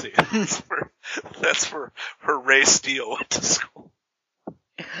legacy. That's where Ray Steele went to school.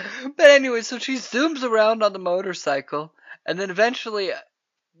 But anyway, so she zooms around on the motorcycle, and then eventually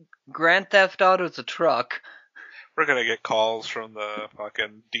Grand Theft Auto's a truck. We're gonna get calls from the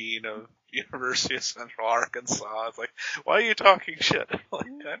fucking dean of University of Central Arkansas. It's like, why are you talking shit? Like,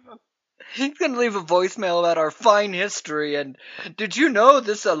 He's gonna leave a voicemail about our fine history, and did you know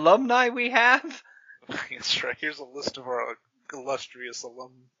this alumni we have? That's right. Here's a list of our illustrious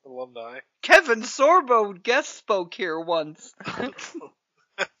alumni. Kevin Sorbo guest spoke here once.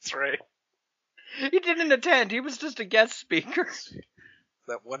 That's right. He didn't attend. He was just a guest speaker.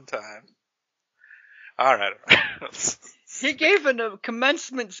 That one time. All right. He gave a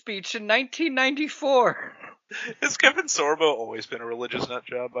commencement speech in 1994. Has Kevin Sorbo always been a religious nut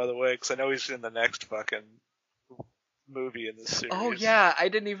job, by the way? Because I know he's in the next fucking movie in this series. Oh yeah, I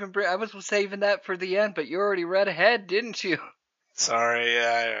didn't even I was saving that for the end, but you already read ahead, didn't you? Sorry,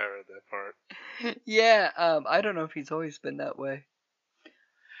 yeah, I read that part. Yeah, I don't know if he's always been that way.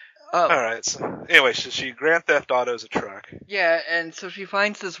 Alright, so anyway, so she Grand Theft Auto's a truck. Yeah, and so she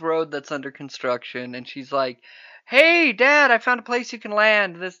finds this road that's under construction, and she's like, "Hey, Dad, I found a place you can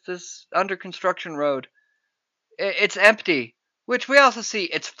land, this under construction road. It's empty." Which we also see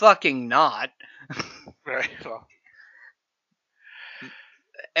it's fucking not. Right, well.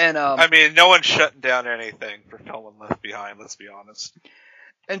 And I mean, no one's shutting down anything for filming Left Behind, let's be honest.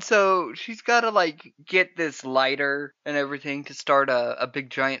 And so she's got to, like, get this lighter and everything to start a big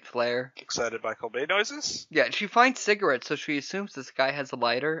giant flare. Excited by Kobe noises? Yeah, she finds cigarettes, so she assumes this guy has a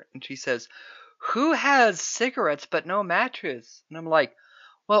lighter, and she says, "Who has cigarettes but no matches?" And I'm like,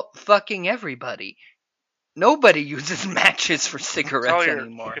 well, fucking everybody. Nobody uses matches for cigarettes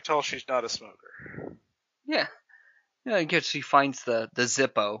anymore. You can tell she's not a smoker. Yeah. I guess she finds the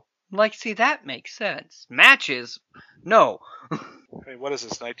Zippo. Like, see, that makes sense. Matches? No. I mean, what is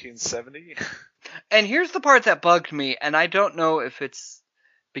this, 1970? And here's the part that bugged me, and I don't know if it's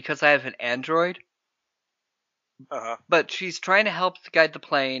because I have an Android. Uh-huh. But she's trying to help guide the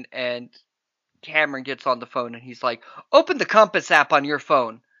plane, and Cameron gets on the phone, and he's like, "Open the Compass app on your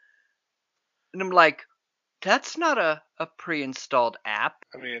phone." And I'm like, that's not a pre-installed app.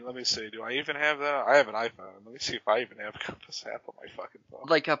 I mean, let me see. Do I even have that? I have an iPhone. Let me see if I even have a Compass app on my fucking phone.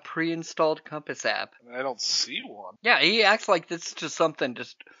 Like a pre-installed Compass app. I mean, I don't see one. Yeah, he acts like this is just something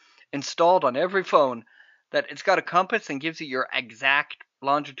just installed on every phone. That it's got a compass and gives you your exact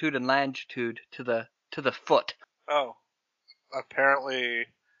longitude and latitude to the foot. Oh. Apparently,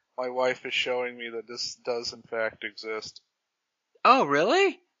 my wife is showing me that this does in fact exist. Oh,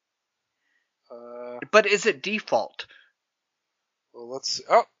 really? But is it default? Well, let's see.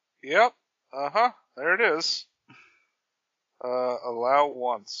 Oh, yep. Uh-huh. There it is. Allow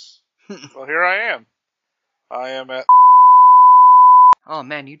once. Well, here I am. I am at... Oh,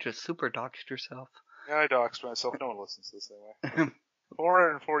 man, you just super doxed yourself. Yeah, I doxed myself. No one listens to this anyway.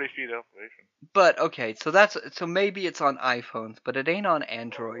 440 feet elevation. But okay, so maybe it's on iPhones, but it ain't on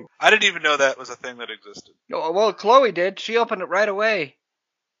Android. I didn't even know that was a thing that existed. Oh, well, Chloe did. She opened it right away.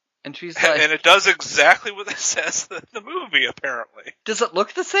 And she's like... And it does exactly what it says in the movie, apparently. Does it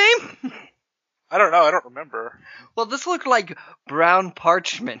look the same? I don't know. I don't remember. Well, this looked like brown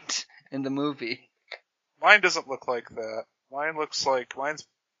parchment in the movie. Mine doesn't look like that. Mine's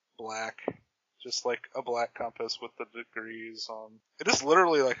black. Just like a black compass with the degrees on. It is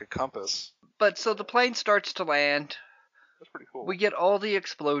literally like a compass. But so the plane starts to land. That's pretty cool. We get all the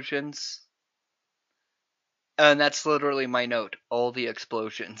explosions. And that's literally my note. All the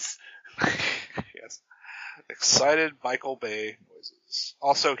explosions. Yes. Excited Michael Bay noises.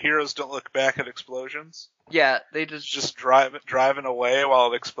 Also, heroes don't look back at explosions. Yeah, they just driving away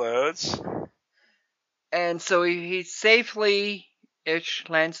while it explodes. And so he safely-ish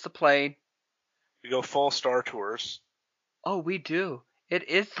lands the plane. We go full Star Tours. Oh, we do. It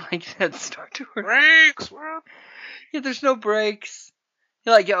is like that Star Tours. Brakes! What? Yeah, there's no brakes.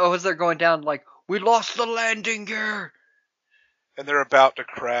 You're like, as they're going down, like, we lost the landing gear. And they're about to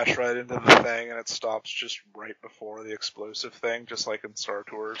crash right into the thing, and it stops just right before the explosive thing, just like in Star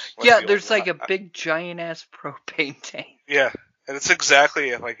Tours. Yeah, there's like a big giant-ass propane tank. Yeah, and it's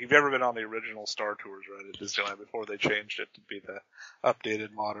exactly like you've ever been on the original Star Tours ride at Disneyland before they changed it to be the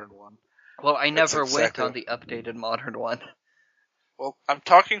updated modern one. Well, I never went on the updated modern one. Well, I'm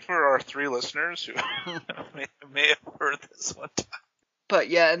talking for our 3 listeners who may have heard this one time. But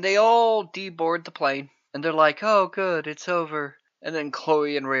yeah, and they all deboard the plane, and they're like, oh, good, it's over. And then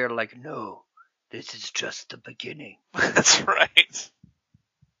Chloe and Ray are like, no, this is just the beginning. That's right.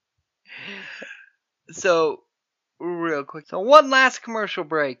 So, real quick. So, one last commercial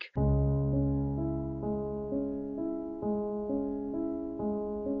break.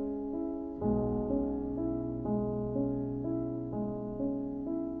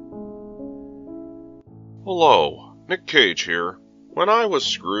 Hello, Nick Cage here. When I was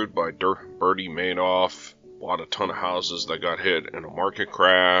screwed by Bertie Madoff, bought a ton of houses that got hit in a market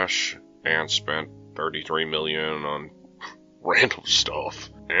crash, and spent $33 million on random stuff,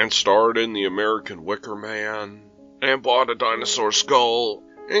 and starred in The American Wicker Man, and bought a dinosaur skull,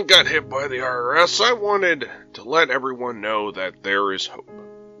 and got hit by the IRS, I wanted to let everyone know that there is hope.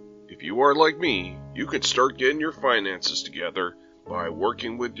 If you are like me, you can start getting your finances together by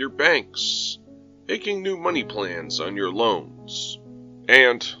working with your banks, making new money plans on your loans,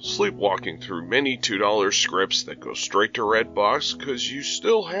 and sleepwalking through many $2 scripts that go straight to Redbox because you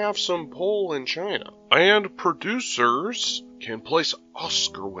still have some pull in China. And producers can place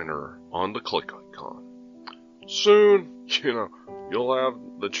Oscar winner on the click icon. Soon, you'll have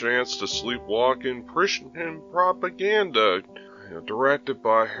the chance to sleepwalk in Christian propaganda, directed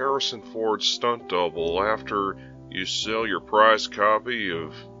by Harrison Ford's stunt double after you sell your prized copy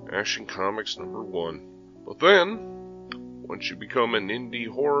of Action Comics #1. But then, once you become an indie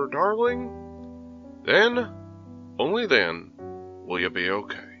horror darling, then, only then, will you be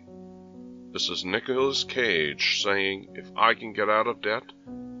okay. This is Nicolas Cage saying, if I can get out of debt,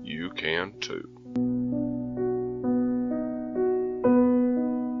 you can too.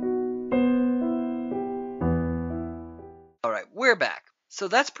 Alright, we're back. So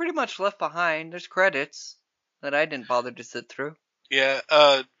that's pretty much Left Behind. There's credits that I didn't bother to sit through. Yeah,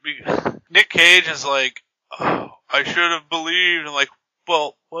 Nick Cage is like, oh, I should have believed. And like,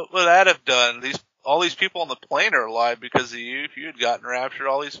 well, what would that have done? All these people on the plane are alive because of you. If you had gotten raptured,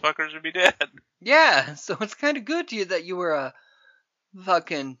 all these fuckers would be dead. Yeah, so it's kind of good to you that you were a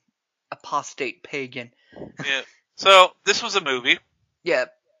fucking apostate pagan. Yeah. So this was a movie. Yeah.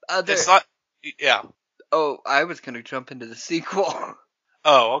 It's not. Yeah. Oh, I was gonna jump into the sequel.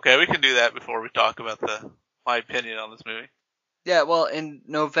 Oh, okay. We can do that before we talk about my opinion on this movie. Yeah, well, in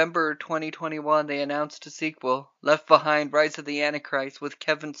November 2021, they announced a sequel, Left Behind: Rise of the Antichrist, with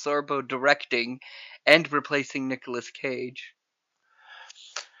Kevin Sorbo directing and replacing Nicolas Cage.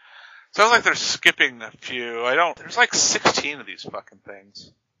 Sounds like they're skipping a few. There's like 16 of these fucking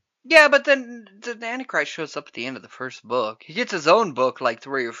things. Yeah, but then the Antichrist shows up at the end of the first book. He gets his own book like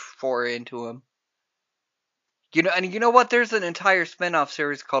 3 or 4 into him. And you know what? There's an entire spin-off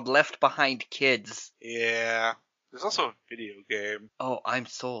series called Left Behind Kids. Yeah. There's also a video game. Oh, I'm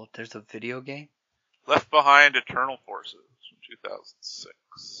sold. There's a video game? Left Behind Eternal Forces from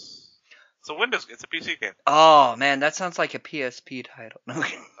 2006. It's a PC game. Oh, man, that sounds like a PSP title.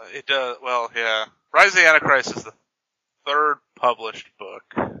 It does, well, yeah. Rise of the Antichrist is the 3rd published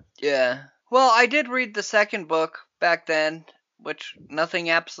book. Yeah. Well, I did read the 2nd book back then, which nothing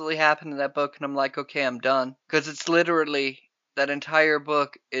absolutely happened in that book, and I'm like, okay, I'm done. Because it's literally... that entire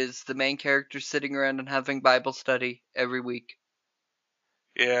book is the main character sitting around and having Bible study every week.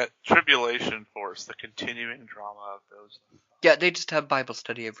 Yeah, Tribulation Force, the continuing drama of those. Yeah, they just have Bible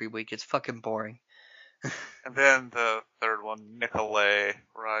study every week. It's fucking boring. And then the third one, Nicolay,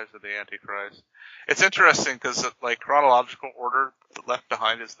 Rise of the Antichrist. It's interesting because, like, chronological order, Left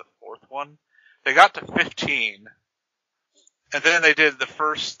Behind is the fourth one. They got to 15, and then they did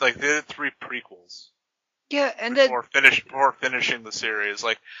they did 3 prequels. Yeah, and before finishing the series.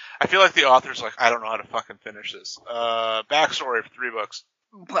 Like, I feel like the author's like, I don't know how to fucking finish this. Backstory for 3 books.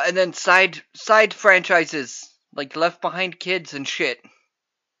 And then side franchises, like Left Behind Kids and shit.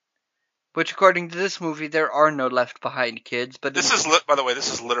 Which, according to this movie, there are no Left Behind Kids. But by the way,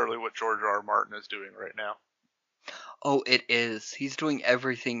 this is literally what George R. Martin is doing right now. Oh, it is. He's doing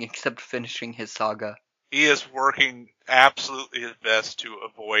everything except finishing his saga. He is working absolutely his best to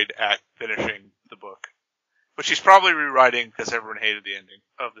avoid finishing the book. Which he's probably rewriting because everyone hated the ending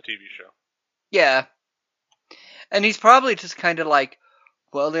of the TV show. Yeah. And he's probably just kind of like,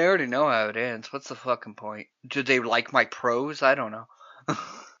 well, they already know how it ends. What's the fucking point? Do they like my prose? I don't know.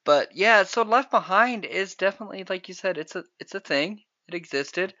 But yeah, so Left Behind is definitely, like you said, it's a thing. It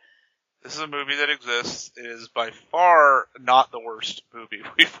existed. This is a movie that exists. It is by far not the worst movie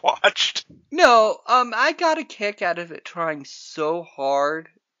we've watched. No, I got a kick out of it trying so hard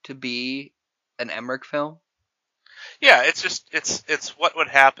to be an Emmerich film. Yeah, it's what would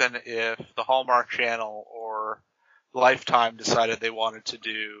happen if the Hallmark Channel or Lifetime decided they wanted to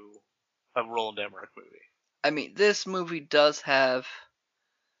do a Roland Emmerich movie. I mean, this movie does have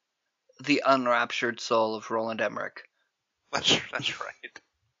the unraptured soul of Roland Emmerich. That's right.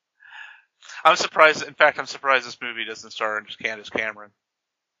 I'm surprised this movie doesn't star Candace Cameron.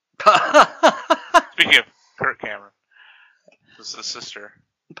 Speaking of Kurt Cameron, this is the sister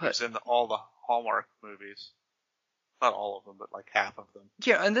who's in all the Hallmark movies. Not all of them, but like half of them.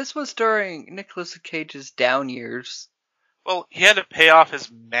 Yeah, and this was during Nicolas Cage's down years. Well, he had to pay off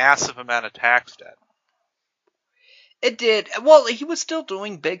his massive amount of tax debt. It did. Well, he was still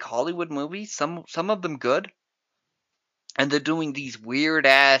doing big Hollywood movies, some of them good. And they're doing these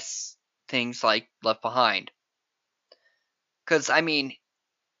weird-ass things like Left Behind. Because, I mean,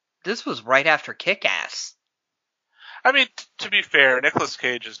 this was right after Kick-Ass. I mean, to be fair, Nicolas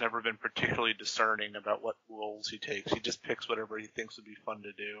Cage has never been particularly discerning about what roles he takes. He just picks whatever he thinks would be fun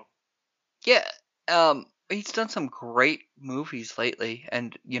to do. Yeah, he's done some great movies lately,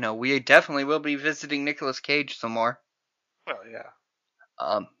 and, you know, we definitely will be visiting Nicolas Cage some more. Well,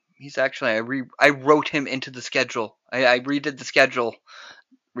 yeah. He's actually, I wrote him into the schedule. I redid the schedule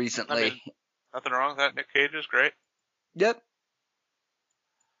recently. I mean, nothing wrong with that. Nick Cage is great. Yep.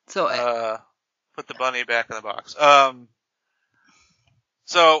 So, put the bunny back in the box.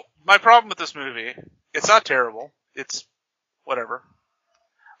 So my problem with this movie, it's not terrible. It's whatever.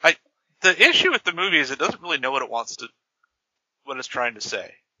 The issue with the movie is it doesn't really know what what it's trying to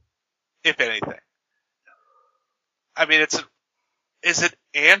say, if anything. I mean, is it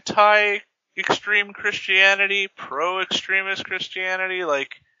anti-extreme Christianity, pro-extremist Christianity?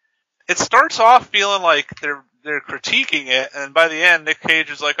 Like, it starts off feeling like they're critiquing it, and by the end, Nick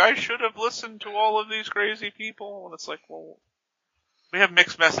Cage is like, I should have listened to all of these crazy people, and it's like, well, we have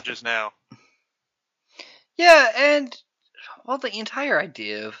mixed messages now. Yeah, and, well, the entire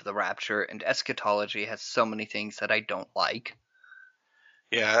idea of the rapture and eschatology has so many things that I don't like.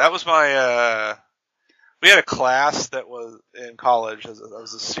 Yeah, that was my, we had a class that was in college, I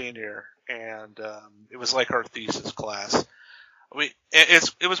was a senior, and it was like our thesis class.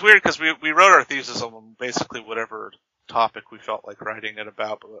 It was weird because we wrote our thesis on basically whatever topic we felt like writing it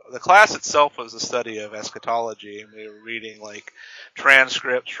about. But the class itself was a study of eschatology, and we were reading like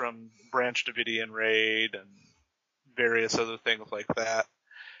transcripts from Branch Davidian Raid and various other things like that.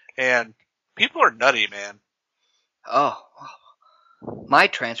 And people are nutty, man. Oh, my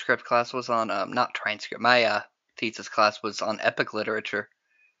transcript class was on my thesis class was on epic literature.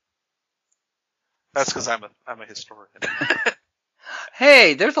 That's because I'm a historian.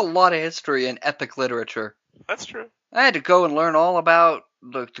 Hey, there's a lot of history in epic literature. That's true. I had to go and learn all about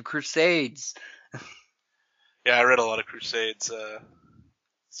the Crusades. Yeah, I read a lot of Crusades,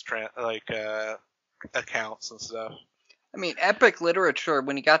 accounts and stuff. I mean, epic literature,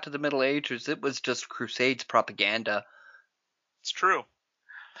 when you got to the Middle Ages, it was just Crusades propaganda. It's true.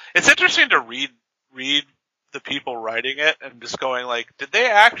 It's interesting to read the people writing it and just going like, did they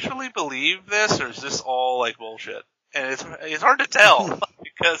actually believe this, or is this all like bullshit? And it's hard to tell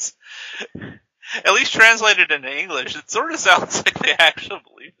because at least translated into English, it sort of sounds like they actually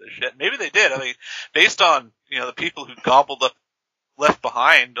believe this shit. Maybe they did. I mean, based on, the people who gobbled up Left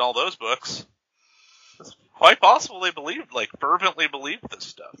Behind, all those books, it's quite possible they fervently believed this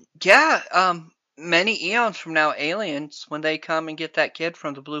stuff. Yeah, many eons from now, aliens, when they come and get that kid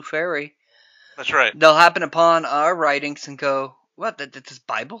from the Blue Fairy, That's right. they'll happen upon our writings and go, what, this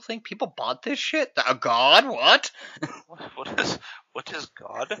Bible thing? People bought this shit? God? What? What is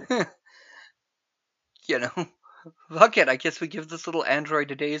God? You know, fuck it. I guess we give this little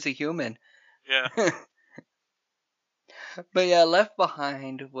android a day as a human. Yeah. But yeah, Left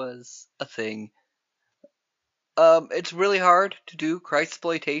Behind was a thing. It's really hard to do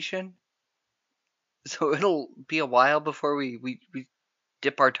Christsploitation, so it'll be a while before we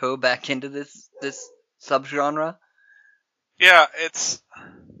dip our toe back into this subgenre. Yeah, it's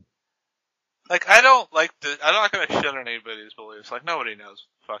like I'm not gonna shit on anybody's beliefs. Like nobody knows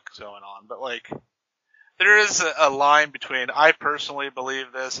what the fuck's going on, but like there is a line between I personally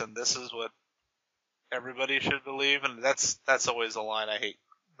believe this and this is what everybody should believe, and that's always a line I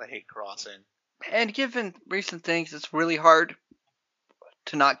hate crossing. And given recent things, it's really hard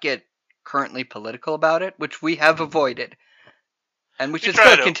to not get currently political about it, which we have avoided, and which is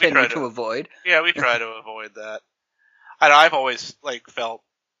still continue to avoid. Yeah, we try to avoid that. And I've always felt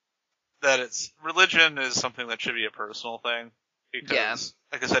that religion is something that should be a personal thing because,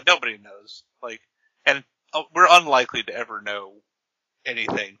 like I said, nobody knows. And we're unlikely to ever know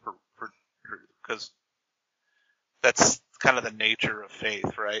anything because that's kind of the nature of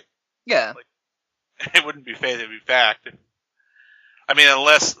faith, right? Yeah. It wouldn't be faith; it'd be fact. I mean,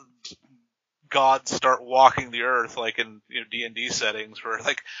 unless gods start walking the earth, like in D&D settings, where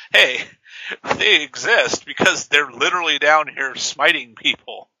hey, they exist because they're literally down here smiting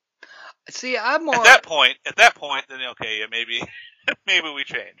people. See, I'm more at that point. Then okay, yeah, maybe we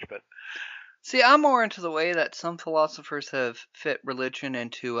change. But see, I'm more into the way that some philosophers have fit religion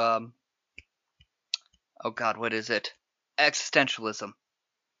into oh God, what is it? Existentialism.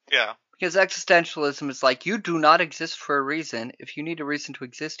 Yeah. Because existentialism is like, you do not exist for a reason. If you need a reason to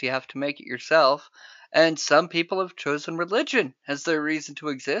exist, you have to make it yourself. And some people have chosen religion as their reason to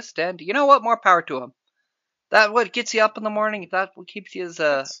exist. And you know what? More power to them. That what gets you up in the morning. That what keeps you as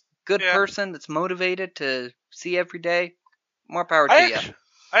a good person that's motivated to see every day. More power to you.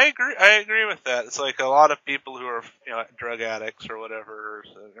 I agree with that. It's like a lot of people who are drug addicts or whatever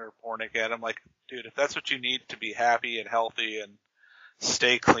or porn again. I'm like, dude, if that's what you need to be happy and healthy and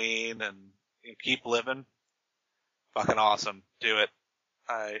stay clean and keep living, fucking awesome. Do it.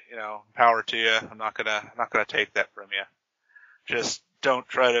 Power to you. I'm not gonna take that from you. Just don't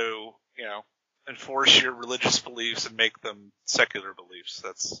try to, enforce your religious beliefs and make them secular beliefs.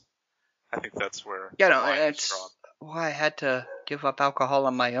 I think that's where the line is drawn. Why I had to give up alcohol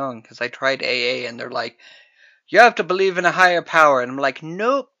on my own, because I tried AA and they're like, you have to believe in a higher power. And I'm like,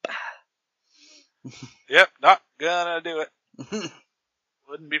 nope. Yep, not gonna do it.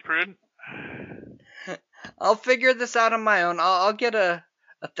 Wouldn't be prudent. I'll figure this out on my own. I'll get a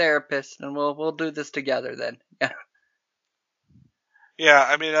therapist and we'll do this together then. Yeah. Yeah,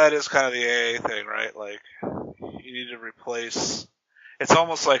 I mean that is kind of the AA thing, right? Like you need to replace. It's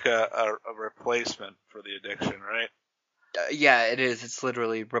almost like a replacement for the addiction, right? Yeah, it is. It's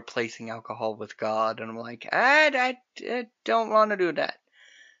literally replacing alcohol with God, and I'm like, I don't want to do that.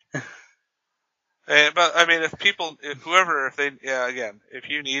 But I mean, if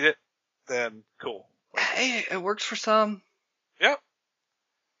you need it, then cool. Hey, it works for some. Yep.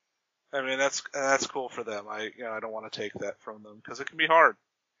 I mean, that's cool for them. I don't want to take that from them because it can be hard,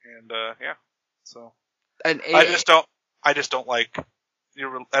 and yeah. So, and I just don't like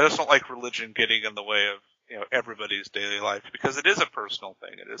religion getting in the way of everybody's daily life because it is a personal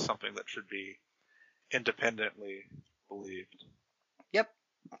thing. It is something that should be independently believed. Yep.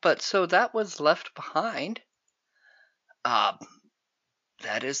 But so that was Left Behind.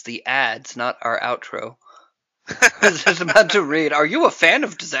 That is the ads, not our outro. I was just about to read, are you a fan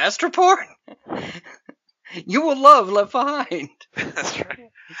of disaster porn? You will love Left Behind. That's right.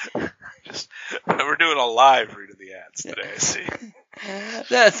 We're doing a live read of the ads today, I see.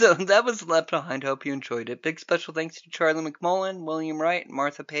 So that was Left Behind. Hope you enjoyed it. Big special thanks to Charlie McMullen, William Wright, and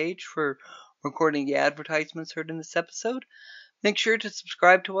Martha Page for recording the advertisements heard in this episode. Make sure to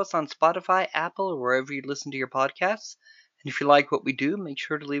subscribe to us on Spotify, Apple, or wherever you listen to your podcasts. And if you like what we do, make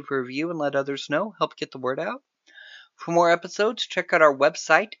sure to leave a review and let others know. Help get the word out. For more episodes, check out our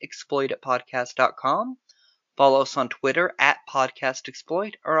website, exploititpodcast.com. Follow us on Twitter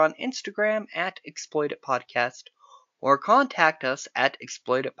 @PodcastExploit or on Instagram @ExploitItPodcast or contact us at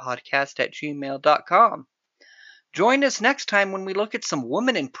exploititpodcast@gmail.com. Join us next time when we look at some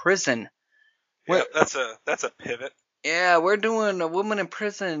women in prison. Yeah, that's a pivot. Yeah, we're doing a Woman in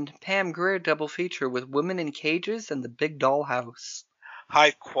Prison Pam Grier double feature with Women in Cages and The Big Dollhouse.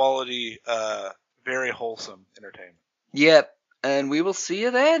 High quality, very wholesome entertainment. Yep, and we will see you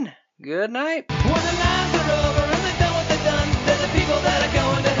then. Good night. days are over and they've done what they've done. They're the people that are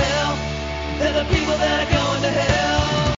going to hell. They're the people that are going to hell.